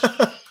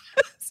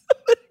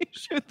 Somebody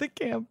shoot the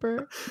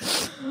camper.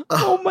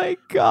 Oh my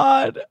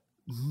God.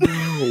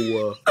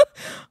 No.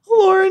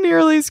 Laura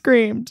nearly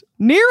screamed.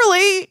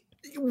 Nearly?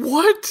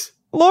 What?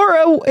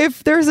 Laura,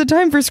 if there's a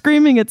time for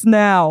screaming, it's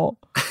now.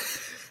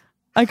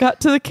 I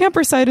got to the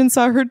camper site and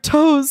saw her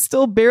toes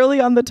still barely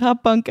on the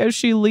top bunk as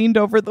she leaned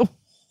over the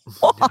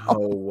wall.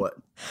 No.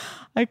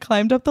 I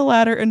climbed up the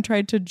ladder and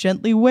tried to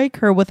gently wake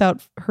her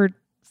without her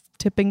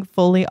tipping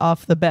fully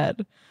off the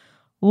bed.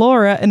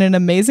 Laura, in an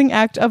amazing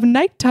act of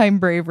nighttime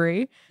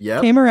bravery,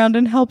 came around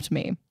and helped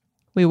me.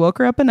 We woke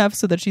her up enough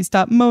so that she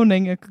stopped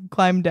moaning and could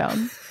climb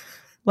down.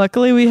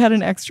 Luckily, we had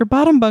an extra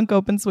bottom bunk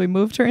open, so we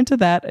moved her into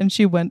that, and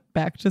she went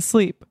back to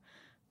sleep.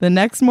 The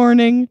next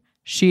morning,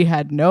 she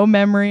had no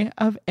memory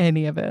of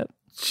any of it.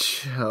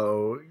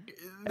 Joe,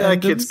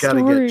 that kid's got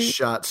to get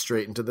shot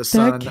straight into the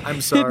sun.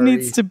 I'm sorry. It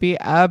needs to be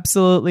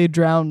absolutely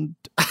drowned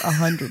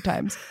 100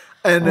 times.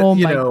 And,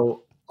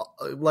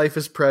 life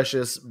is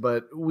precious,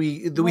 but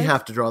we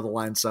have to draw the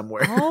line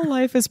somewhere. All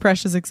life is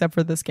precious except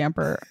for this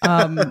camper.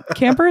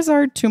 Campers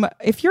are too much.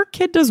 If your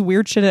kid does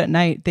weird shit at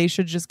night, they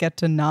should just get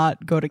to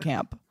not go to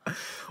camp.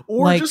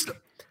 Or just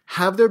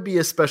have there be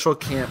a special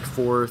camp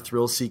for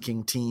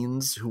thrill-seeking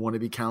teens who want to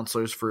be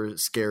counselors for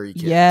scary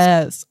kids.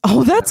 Yes.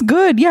 Oh, that's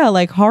good. Yeah,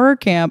 like horror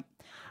camp.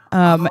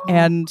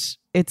 And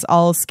it's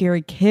all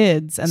scary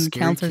kids, and the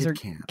counselors are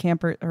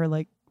camper or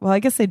like, well, I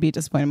guess they'd be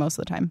disappointed most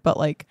of the time, but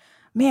like,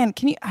 man,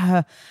 can you,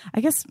 I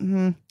guess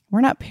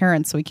we're not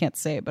parents, so we can't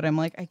say it, but I'm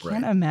like, I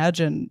can't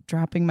imagine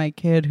dropping my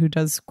kid who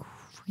does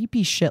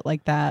creepy shit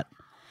like that.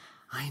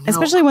 I know.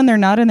 Especially when they're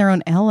not in their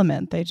own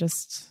element. They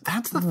just,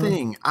 that's the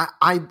thing.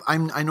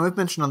 I know I've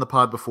mentioned on the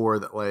pod before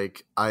that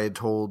like I had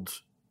told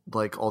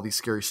like all these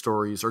scary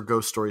stories or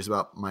ghost stories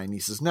about my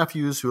nieces,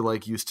 nephews who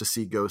like used to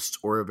see ghosts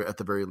or at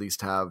the very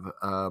least have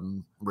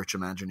rich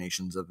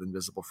imaginations of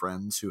invisible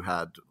friends who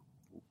had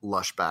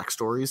lush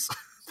backstories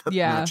that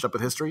matched up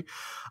with history.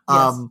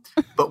 Yes.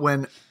 But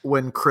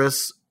when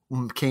Chris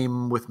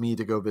came with me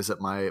to go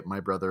visit my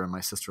brother and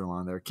my sister-in-law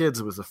and their kids,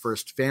 it was the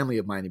first family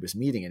of mine he was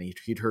meeting, and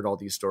he'd heard all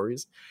these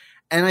stories.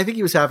 And I think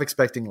he was half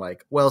expecting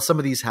like, well, some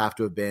of these have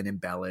to have been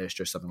embellished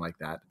or something like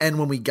that. And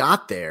when we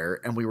got there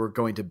and we were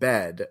going to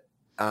bed,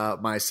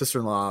 my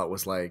sister-in-law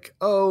was like,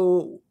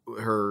 oh,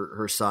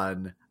 her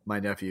son, my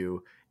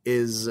nephew,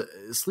 is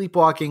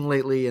sleepwalking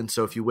lately. And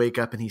so if you wake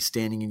up and he's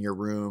standing in your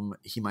room,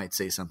 he might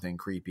say something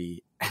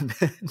creepy.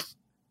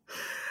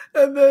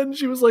 And then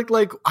she was like,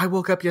 I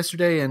woke up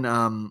yesterday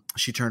and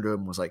she turned to him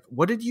and was like,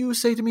 what did you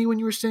say to me when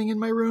you were staying in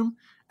my room?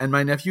 And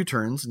my nephew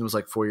turns and was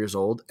like 4 years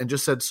old and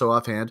just said so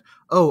offhand,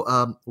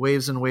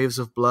 waves and waves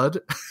of blood.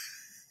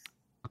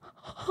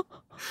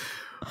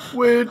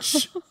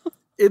 Which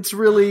it's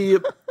really,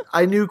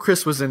 I knew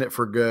Chris was in it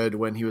for good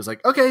when he was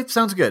like, okay,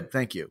 sounds good.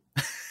 Thank you.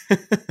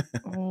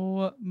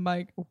 Oh,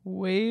 Mike,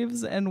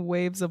 waves and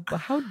waves of,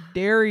 how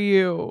dare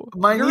you?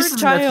 My You're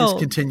nieces a and nephews child.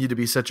 continue to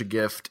be such a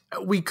gift.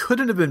 We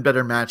couldn't have been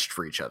better matched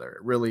for each other.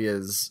 It really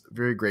is.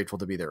 Very grateful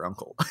to be their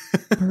uncle.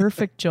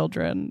 Perfect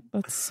children.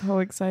 That's so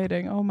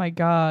exciting. Oh my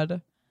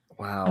God.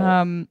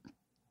 Wow.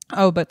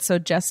 But so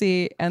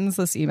Jesse ends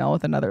this email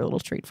with another little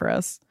treat for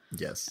us.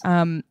 Yes.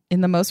 In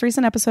the most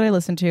recent episode I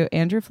listened to,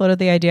 Andrew floated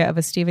the idea of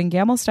a Stephen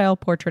Gamble style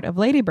portrait of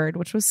Ladybird,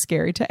 which was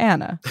scary to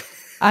Anna.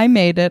 I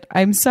made it.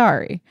 I'm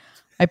sorry.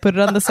 I put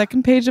it on the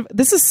second page of,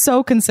 this is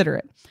so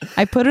considerate.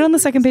 I put it on the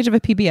second page of a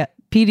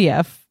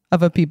PDF.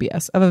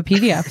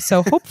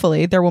 So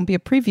hopefully there won't be a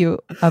preview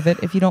of it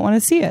if you don't want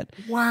to see it.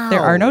 Wow.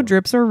 There are no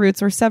drips or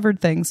roots or severed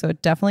things, so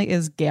it definitely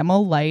is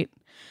Gamble light.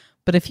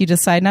 But if you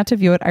decide not to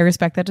view it, I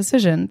respect that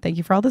decision. Thank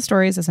you for all the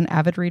stories. As an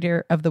avid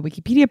reader of the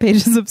Wikipedia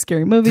pages of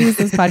scary movies,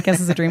 this podcast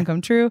is a dream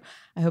come true.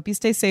 I hope you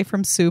stay safe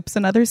from soups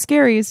and other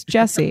scaries,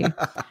 Jesse.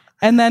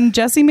 And then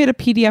Jesse made a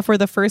PDF where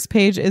the first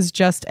page is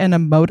just an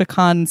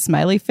emoticon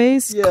smiley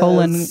face,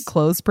 colon,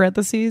 close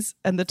parentheses,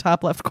 and the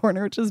top left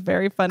corner, which is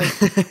very funny,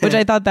 which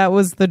I thought that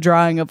was the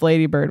drawing of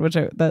Ladybird, which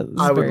that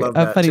was would love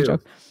that funny too.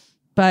 joke.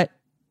 But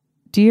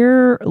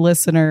dear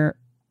listener,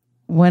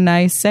 when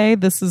I say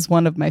this is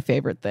one of my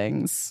favorite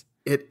things,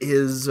 it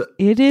is a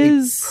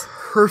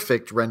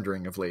perfect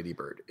rendering of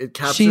Ladybird. It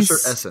captures her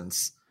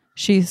essence.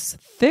 She's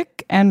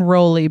thick and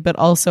rolly, but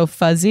also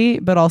fuzzy,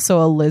 but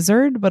also a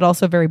lizard, but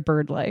also very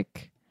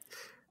bird-like.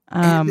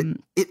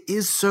 It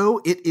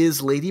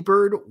is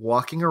Ladybird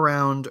walking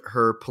around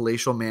her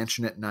palatial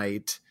mansion at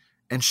night,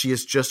 and she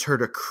has just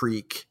heard a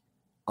creak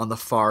on the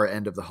far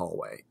end of the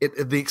hallway.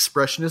 The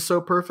expression is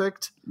so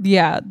perfect.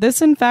 Yeah,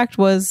 this in fact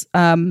was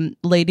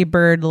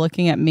Ladybird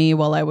looking at me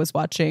while I was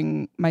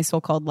watching My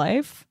So-Called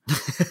Life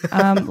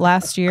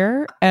last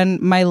year, and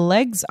my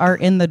legs are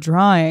in the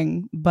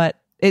drawing, but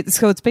it's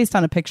based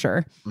on a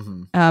picture.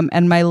 Mm-hmm.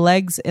 And my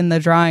legs in the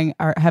drawing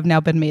have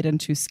now been made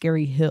into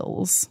scary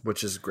hills.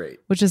 Which is great.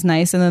 Which is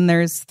nice. And then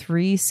there's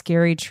 3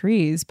 scary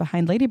trees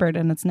behind Ladybird,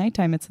 and it's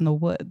nighttime. It's in the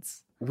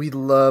woods. We're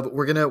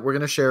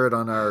gonna share it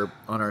on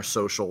our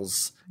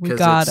socials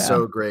because it's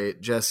so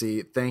great.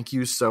 Jesse, thank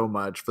you so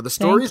much for the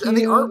stories and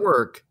the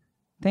artwork.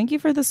 Thank you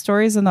for the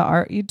stories and the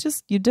art. You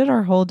did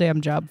our whole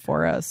damn job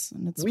for us,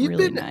 and it's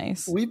really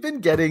nice. We've been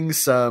getting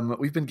some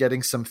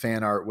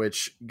fan art,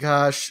 which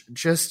gosh,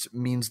 just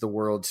means the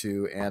world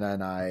to Anna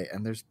and I.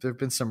 And there've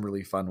been some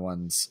really fun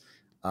ones.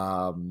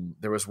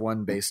 There was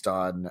one based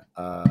on.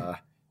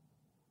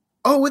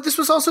 This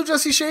was also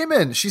Jessie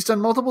Shaman. She's done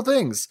multiple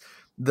things.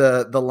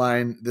 The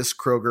line, "This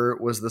Kroger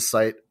was the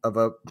site of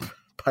a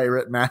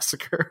pirate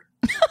massacre."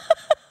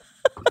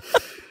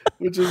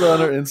 Which is on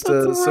our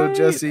Insta. Right. So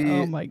Jesse,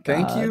 oh my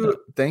God.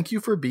 Thank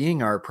you for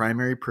being our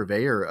primary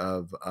purveyor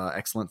of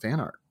excellent fan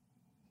art.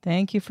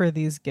 Thank you for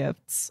these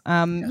gifts.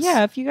 Yes.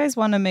 Yeah, if you guys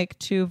want to make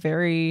 2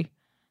 very,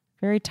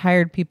 very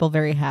tired people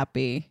very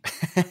happy,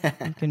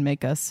 you can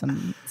make us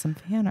some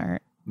fan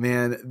art.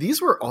 Man,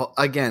 these were all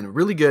again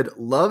really good.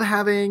 Love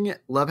having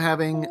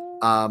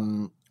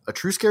a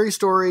true scary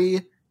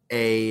story,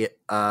 a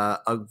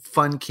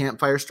fun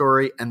campfire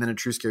story, and then a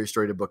true scary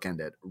story to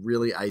bookend it.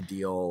 Really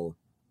ideal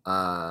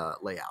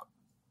layout.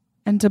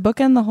 And to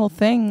bookend the whole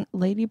thing,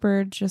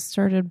 Ladybird just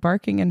started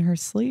barking in her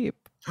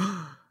sleep.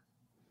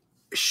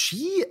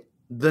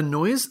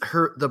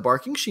 The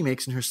barking she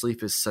makes in her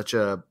sleep is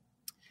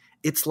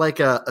it's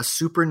like a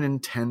Super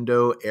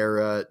Nintendo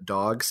era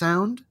dog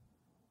sound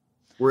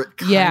where it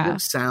kind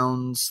of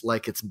sounds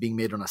like it's being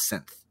made on a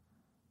synth.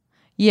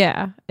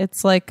 Yeah,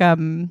 it's like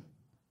yeah.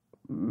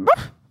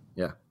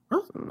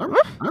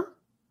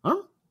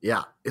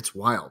 Yeah, it's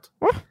wild.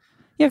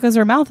 Yeah, because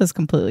her mouth is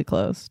completely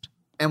closed.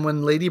 And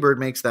when Ladybird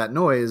makes that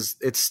noise,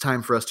 it's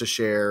time for us to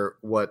share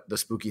what the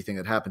spooky thing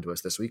that happened to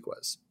us this week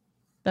was.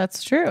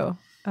 That's true.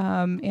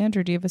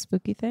 Andrew, do you have a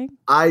spooky thing?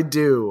 I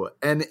do.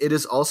 And it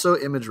is also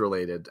image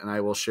related. And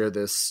I will share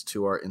this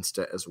to our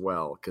Insta as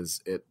well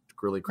because it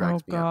really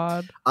cracked me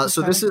up. Okay.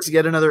 So this is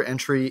yet another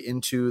entry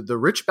into the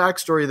rich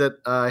backstory that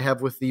I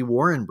have with the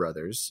Warren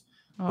brothers.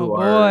 Who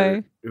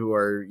are,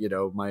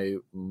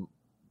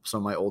 some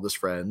of my oldest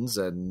friends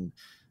and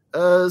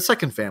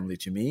second family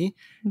to me.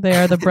 They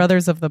are the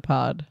brothers of the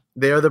pod.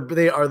 They are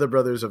the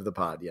brothers of the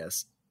pod.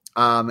 Yes.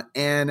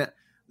 And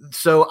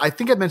so I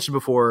think I mentioned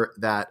before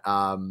that,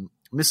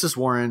 Mrs.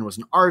 Warren was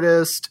an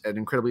artist, an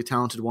incredibly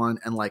talented one.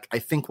 And I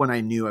think when I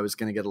knew I was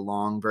going to get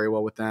along very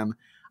well with them,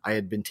 I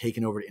had been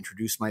taken over to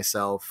introduce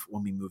myself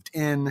when we moved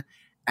in,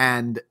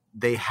 and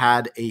they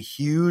had a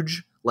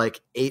huge,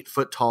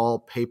 8-foot tall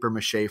papier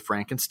mache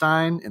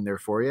Frankenstein in their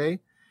foyer.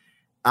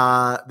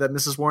 That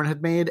Mrs. Warren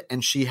had made,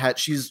 and she had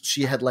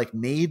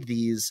made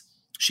these.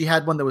 She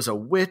had one that was a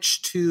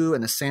witch too,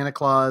 and a Santa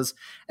Claus,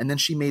 and then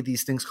she made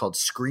these things called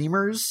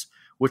screamers,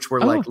 which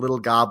were little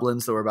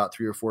goblins that were about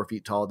 3 or 4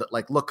 feet tall that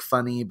look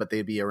funny, but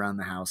they'd be around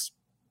the house.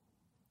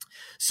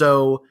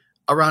 So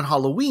around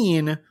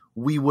Halloween,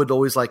 we would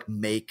always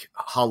make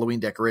Halloween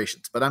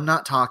decorations, but I'm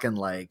not talking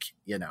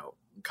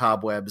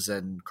cobwebs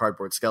and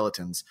cardboard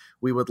skeletons.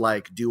 We would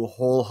like do a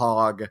whole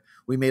hog.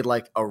 We made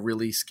like a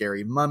really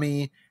scary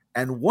mummy.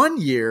 And one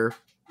year,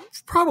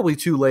 probably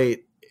too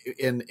late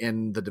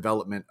in the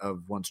development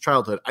of one's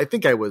childhood, I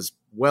think I was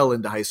well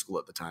into high school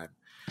at the time.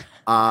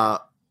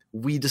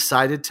 We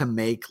decided to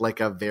make like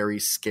a very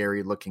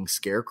scary looking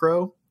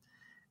scarecrow.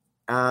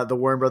 The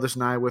Warren brothers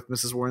and I, with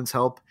Mrs. Warren's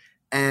help.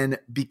 And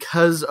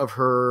because of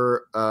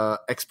her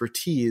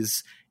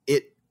expertise,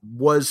 it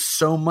was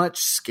so much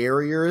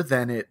scarier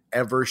than it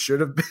ever should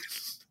have been.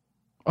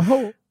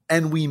 Oh.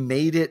 And we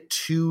made it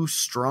too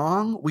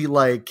strong. We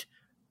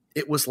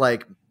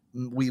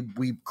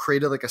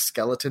created like a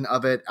skeleton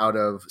of it out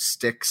of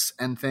sticks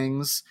and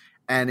things.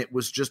 And it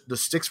was just, the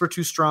sticks were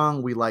too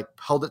strong. We like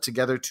held it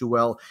together too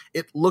well.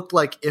 It looked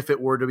like if it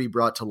were to be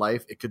brought to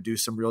life, it could do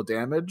some real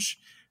damage.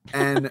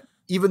 And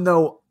even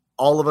though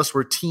all of us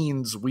were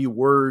teens, we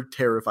were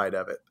terrified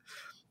of it.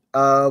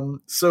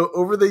 So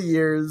over the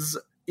years,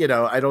 you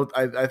know, I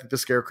think the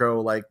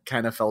scarecrow like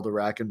kind of fell to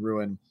rack and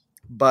ruin,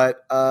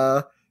 but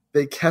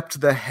they kept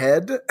the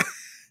head.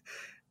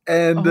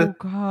 And oh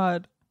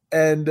God.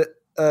 And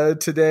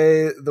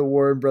today the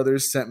Warren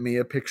brothers sent me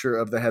a picture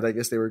of the head. I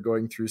guess they were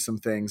going through some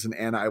things, and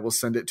Anna, I will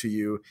send it to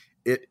you.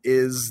 It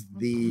is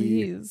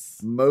the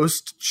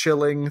most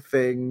chilling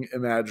thing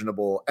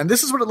imaginable. And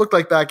this is what it looked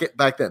like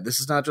back then. This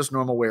is not just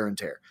normal wear and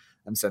tear.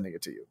 I'm sending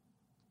it to you.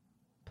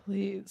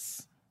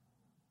 Please.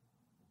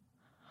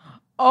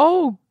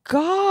 Oh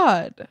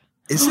God.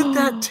 Isn't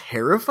that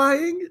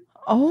terrifying?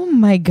 Oh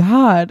my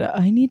God.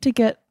 I need to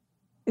get,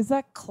 is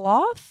that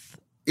cloth?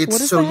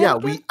 It's so, yeah,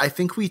 I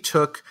think we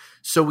took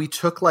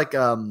like,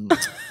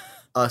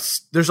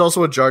 there's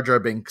also a Jar Jar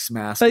Binks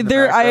mask. But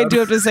there, I do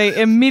have to say,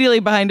 immediately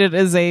behind it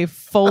is a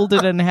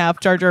folded in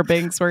half Jar Jar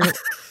Binks where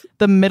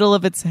the middle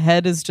of its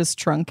head is just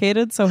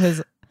truncated. So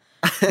his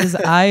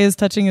eye is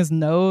touching his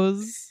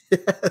nose.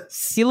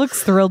 Yes. He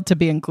looks thrilled to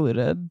be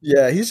included.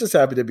 Yeah, he's just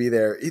happy to be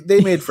there. They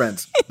made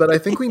friends. But I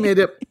think we made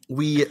it,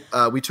 we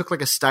took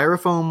like a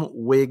styrofoam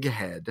wig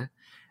head,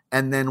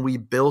 and then we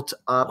built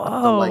up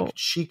the like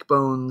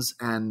cheekbones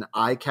and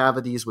eye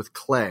cavities with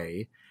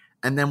clay.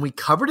 And then we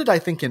covered it, I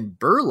think, in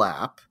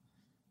burlap.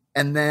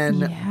 And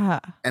then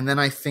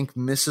I think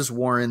Mrs.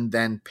 Warren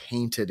then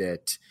painted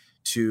it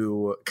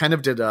to kind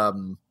of did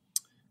some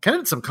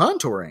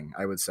contouring,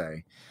 I would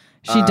say.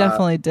 She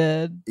definitely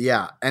did.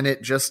 Yeah. And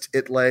it's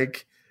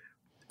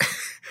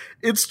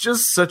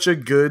just such a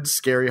good,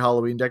 scary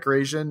Halloween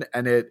decoration.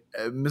 And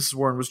Mrs.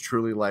 Warren was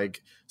truly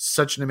like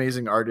such an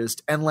amazing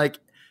artist and like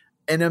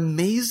an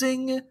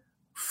amazing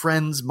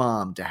friend's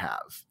mom to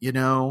have, you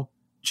know,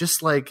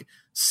 just like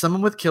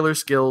someone with killer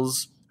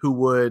skills who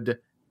would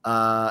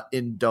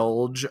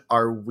indulge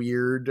our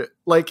weird,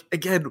 like,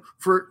 again,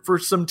 for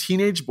some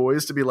teenage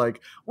boys to be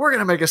like, we're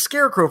gonna make a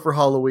scarecrow for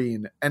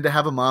Halloween, and to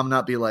have a mom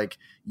not be like,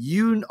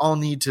 you all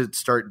need to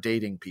start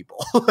dating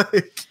people.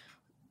 Like,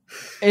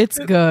 it's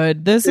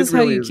good. This is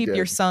really how you keep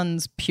your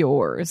sons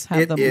pure,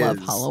 have them love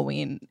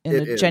Halloween in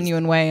a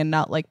genuine way, and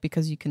not like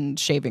because you can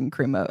shaving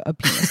cream a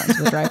penis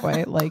onto the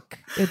driveway. Like,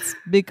 it's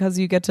because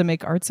you get to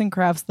make arts and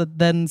crafts that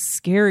then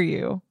scare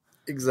you.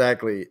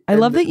 Exactly. I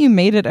love that you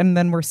made it and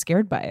then were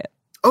scared by it.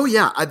 Oh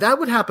yeah, that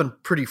would happen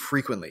pretty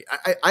frequently.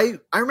 I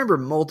remember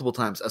multiple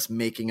times us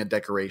making a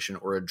decoration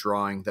or a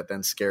drawing that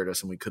then scared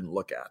us and we couldn't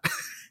look at.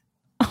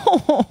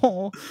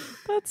 Oh,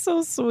 that's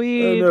so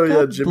sweet. I know, yeah,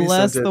 God Jimmy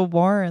bless sent it. the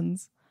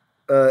Warrens.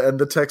 And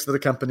the text that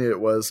accompanied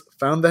it was,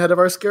 found the head of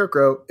our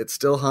scarecrow. It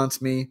still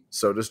haunts me.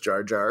 So does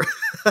Jar Jar.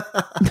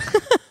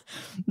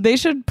 They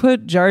should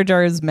put Jar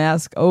Jar's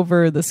mask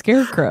over the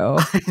scarecrow.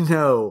 I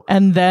know.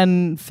 And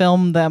then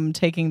film them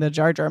taking the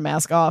Jar Jar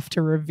mask off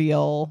to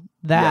reveal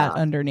that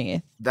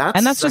underneath.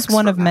 That's just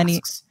one of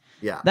many.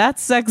 Yeah.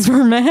 That's sex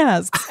for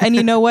masks. And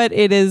you know what?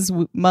 It is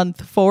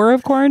month 4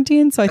 of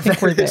quarantine. So I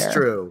think we're there. It's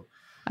true.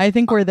 I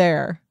think we're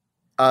there.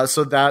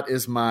 So that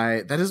is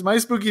my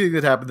spooky thing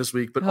that happened this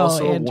week, but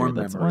also Andrew, a warm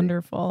that's memory.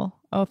 Wonderful.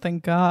 Oh,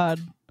 thank God.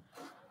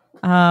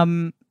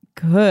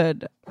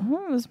 Good.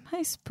 What was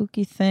my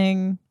spooky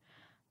thing?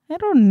 I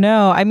don't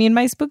know. I mean,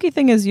 my spooky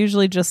thing is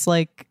usually just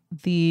like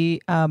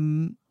the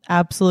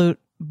absolute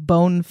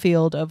bone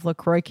field of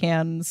LaCroix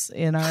cans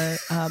in our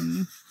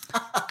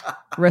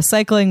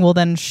recycling will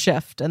then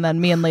shift, and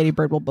then me and Lady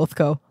Bird will both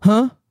go,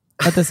 huh?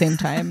 At the same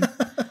time.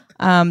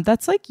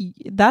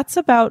 That's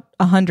about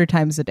 100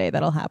 times a day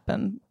that'll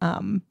happen.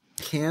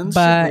 Cans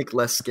should make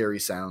less scary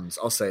sounds.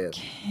 I'll say it.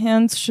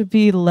 Cans should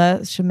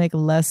make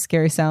less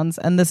scary sounds,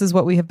 and this is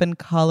what we have been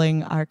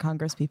calling our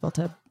Congress people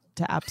to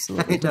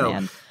absolutely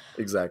demand.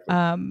 Exactly.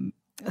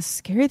 A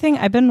scary thing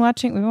we've been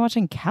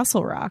watching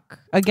Castle Rock.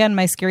 Again,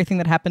 my scary thing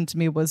that happened to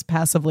me was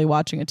passively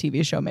watching a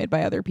TV show made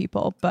by other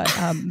people, but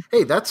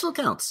hey, that still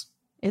counts.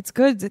 It's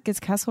good. It's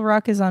Castle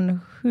Rock is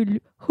on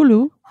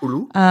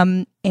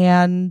Hulu.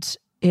 And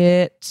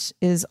it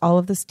is all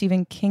of the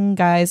Stephen King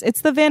guys.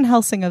 It's the Van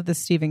Helsing of the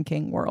Stephen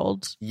King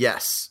world.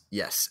 Yes,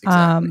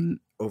 exactly.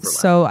 Overlap.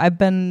 So I've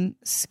been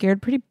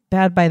scared pretty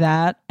bad by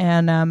that,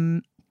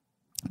 and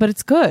but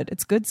it's good.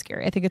 It's good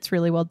scary. I think it's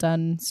really well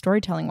done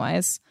storytelling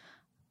wise.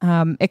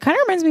 It kind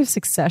of reminds me of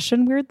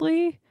Succession,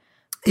 weirdly.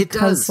 It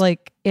does.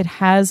 Like, it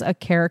has a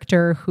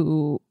character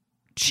who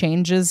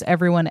changes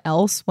everyone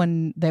else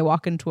when they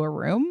walk into a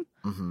room,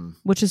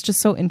 which is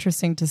just so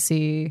interesting to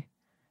see.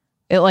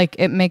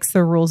 It makes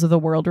the rules of the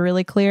world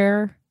really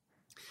clear.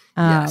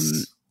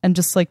 Yes. And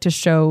just like to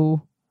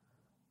show,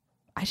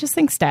 I just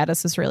think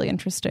status is really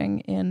interesting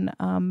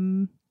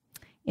in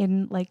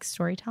like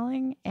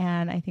storytelling,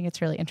 and I think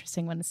it's really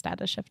interesting when a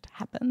status shift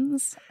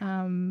happens.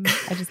 I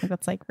just think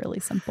that's like really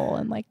simple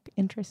and like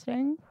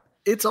interesting.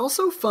 It's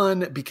also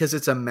fun because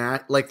it's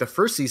like the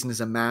first season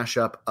is a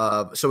mashup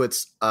of, so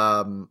it's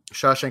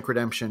Shawshank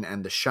Redemption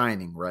and The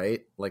Shining,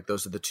 right? Like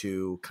those are the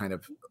two kind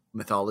of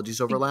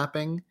mythologies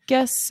overlapping.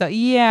 Guess so.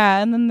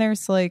 Yeah, and then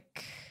there's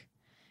like,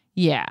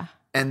 yeah,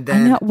 and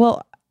then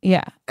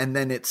yeah, and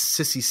then it's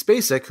Sissy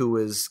Spacek, who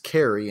was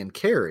Carrie and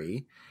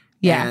Carrie.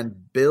 Yeah.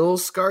 And Bill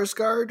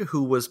Skarsgård,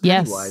 who was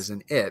Pennywise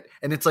in It.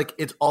 And it's like,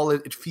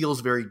 it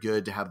feels very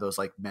good to have those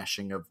like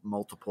meshing of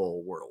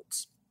multiple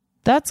worlds.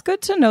 That's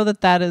good to know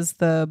that is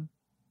the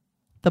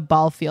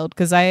ball field.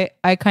 Cause I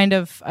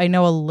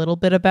know a little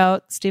bit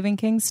about Stephen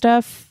King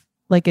stuff,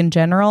 like in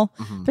general.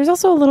 There's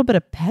also a little bit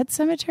of Pet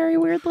Sematary,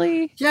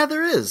 weirdly. Yeah,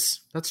 there is.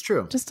 That's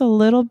true. Just a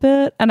little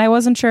bit. And I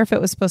wasn't sure if it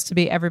was supposed to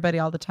be everybody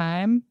all the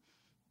time.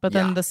 But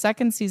then the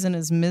second season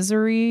is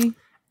Misery.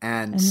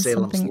 And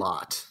Salem's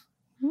Lot.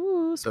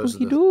 Ooh, those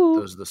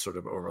are the sort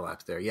of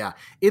overlaps there. Yeah.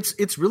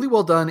 It's really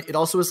well done. It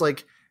also is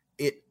like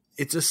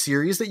it's a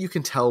series that you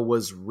can tell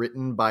was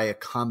written by a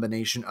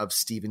combination of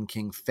Stephen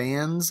King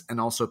fans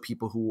and also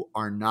people who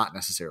are not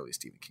necessarily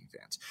Stephen King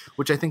fans,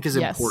 which I think is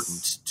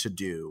important to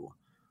do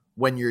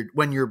when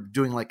you're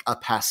doing like a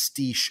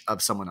pastiche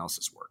of someone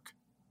else's work.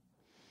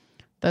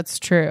 That's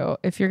true.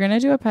 If you're going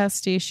to do a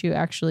pastiche, you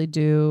actually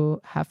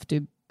do have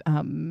to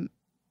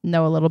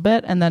know a little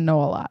bit and then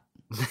know a lot.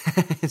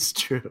 It's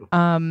true.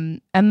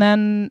 And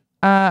then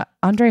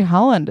Andre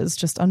Holland is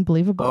just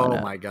unbelievable. Oh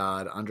my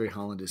God. Andre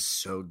Holland is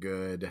so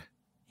good.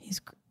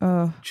 He's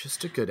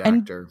just a good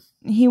actor.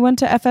 He went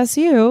to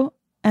FSU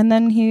and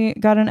then he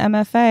got an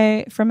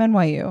MFA from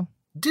NYU.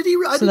 Did he?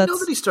 I didn't know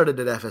that he started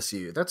at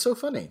FSU. That's so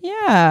funny.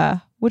 Yeah.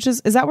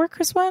 Is that where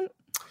Chris went?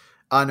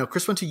 No,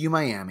 Chris went to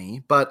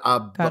UMiami, but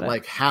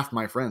like half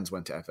my friends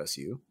went to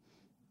FSU.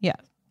 Yeah.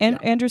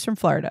 And Andrew's from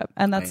Florida,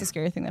 and that's a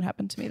scary thing that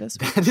happened to me this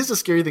week. That is a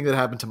scary thing that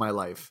happened to my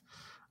life.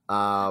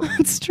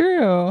 It's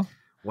true.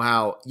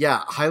 Wow.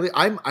 Yeah.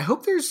 I'm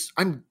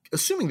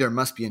assuming there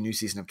must be a new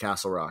season of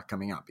Castle Rock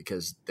coming out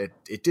because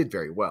it did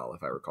very well,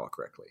 if I recall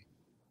correctly.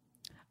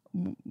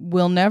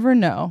 We'll never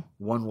know.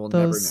 One will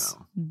Those never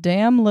know.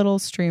 Damn little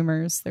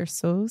streamers. They're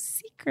so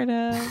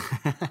secretive.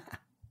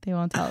 They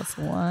won't tell us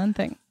one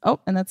thing. Oh,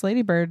 and that's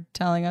Ladybird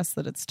telling us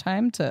that it's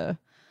time to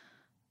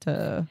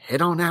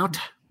head on out.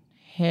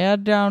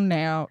 Head down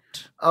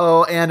out.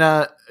 Oh,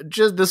 and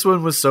just this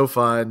one was so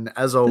fun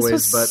as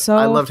always, but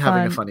I loved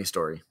having a funny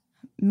story.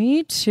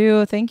 Me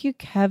too. Thank you,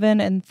 Kevin,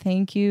 and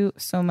thank you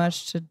so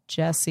much to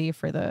Jesse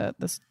for the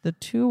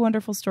two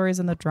wonderful stories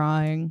in the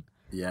drawing.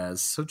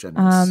 Yes, so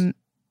generous.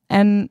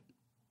 And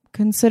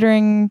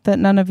considering that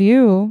none of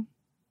you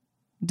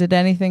did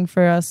anything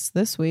for us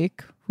this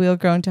week, we are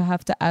going to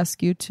have to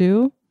ask you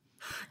to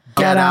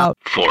get out.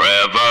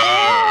 Forever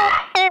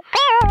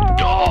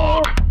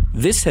Dog.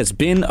 This has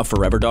been a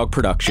Forever Dog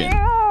production.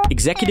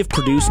 Executive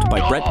produced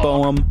by Brett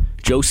Boehm,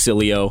 Joe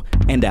Cilio,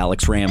 and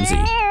Alex Ramsey.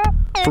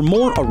 For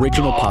more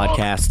original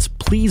podcasts,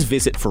 please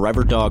visit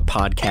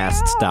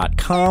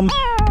foreverdogpodcasts.com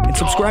and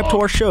subscribe to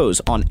our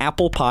shows on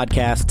Apple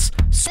Podcasts,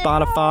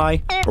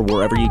 Spotify, or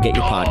wherever you get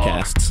your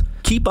podcasts.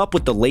 Keep up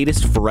with the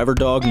latest Forever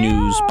Dog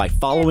news by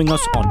following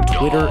us on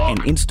Twitter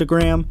and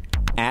Instagram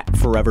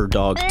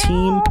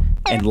 @ForeverDogTeam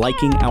and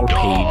liking our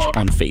page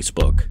on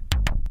Facebook.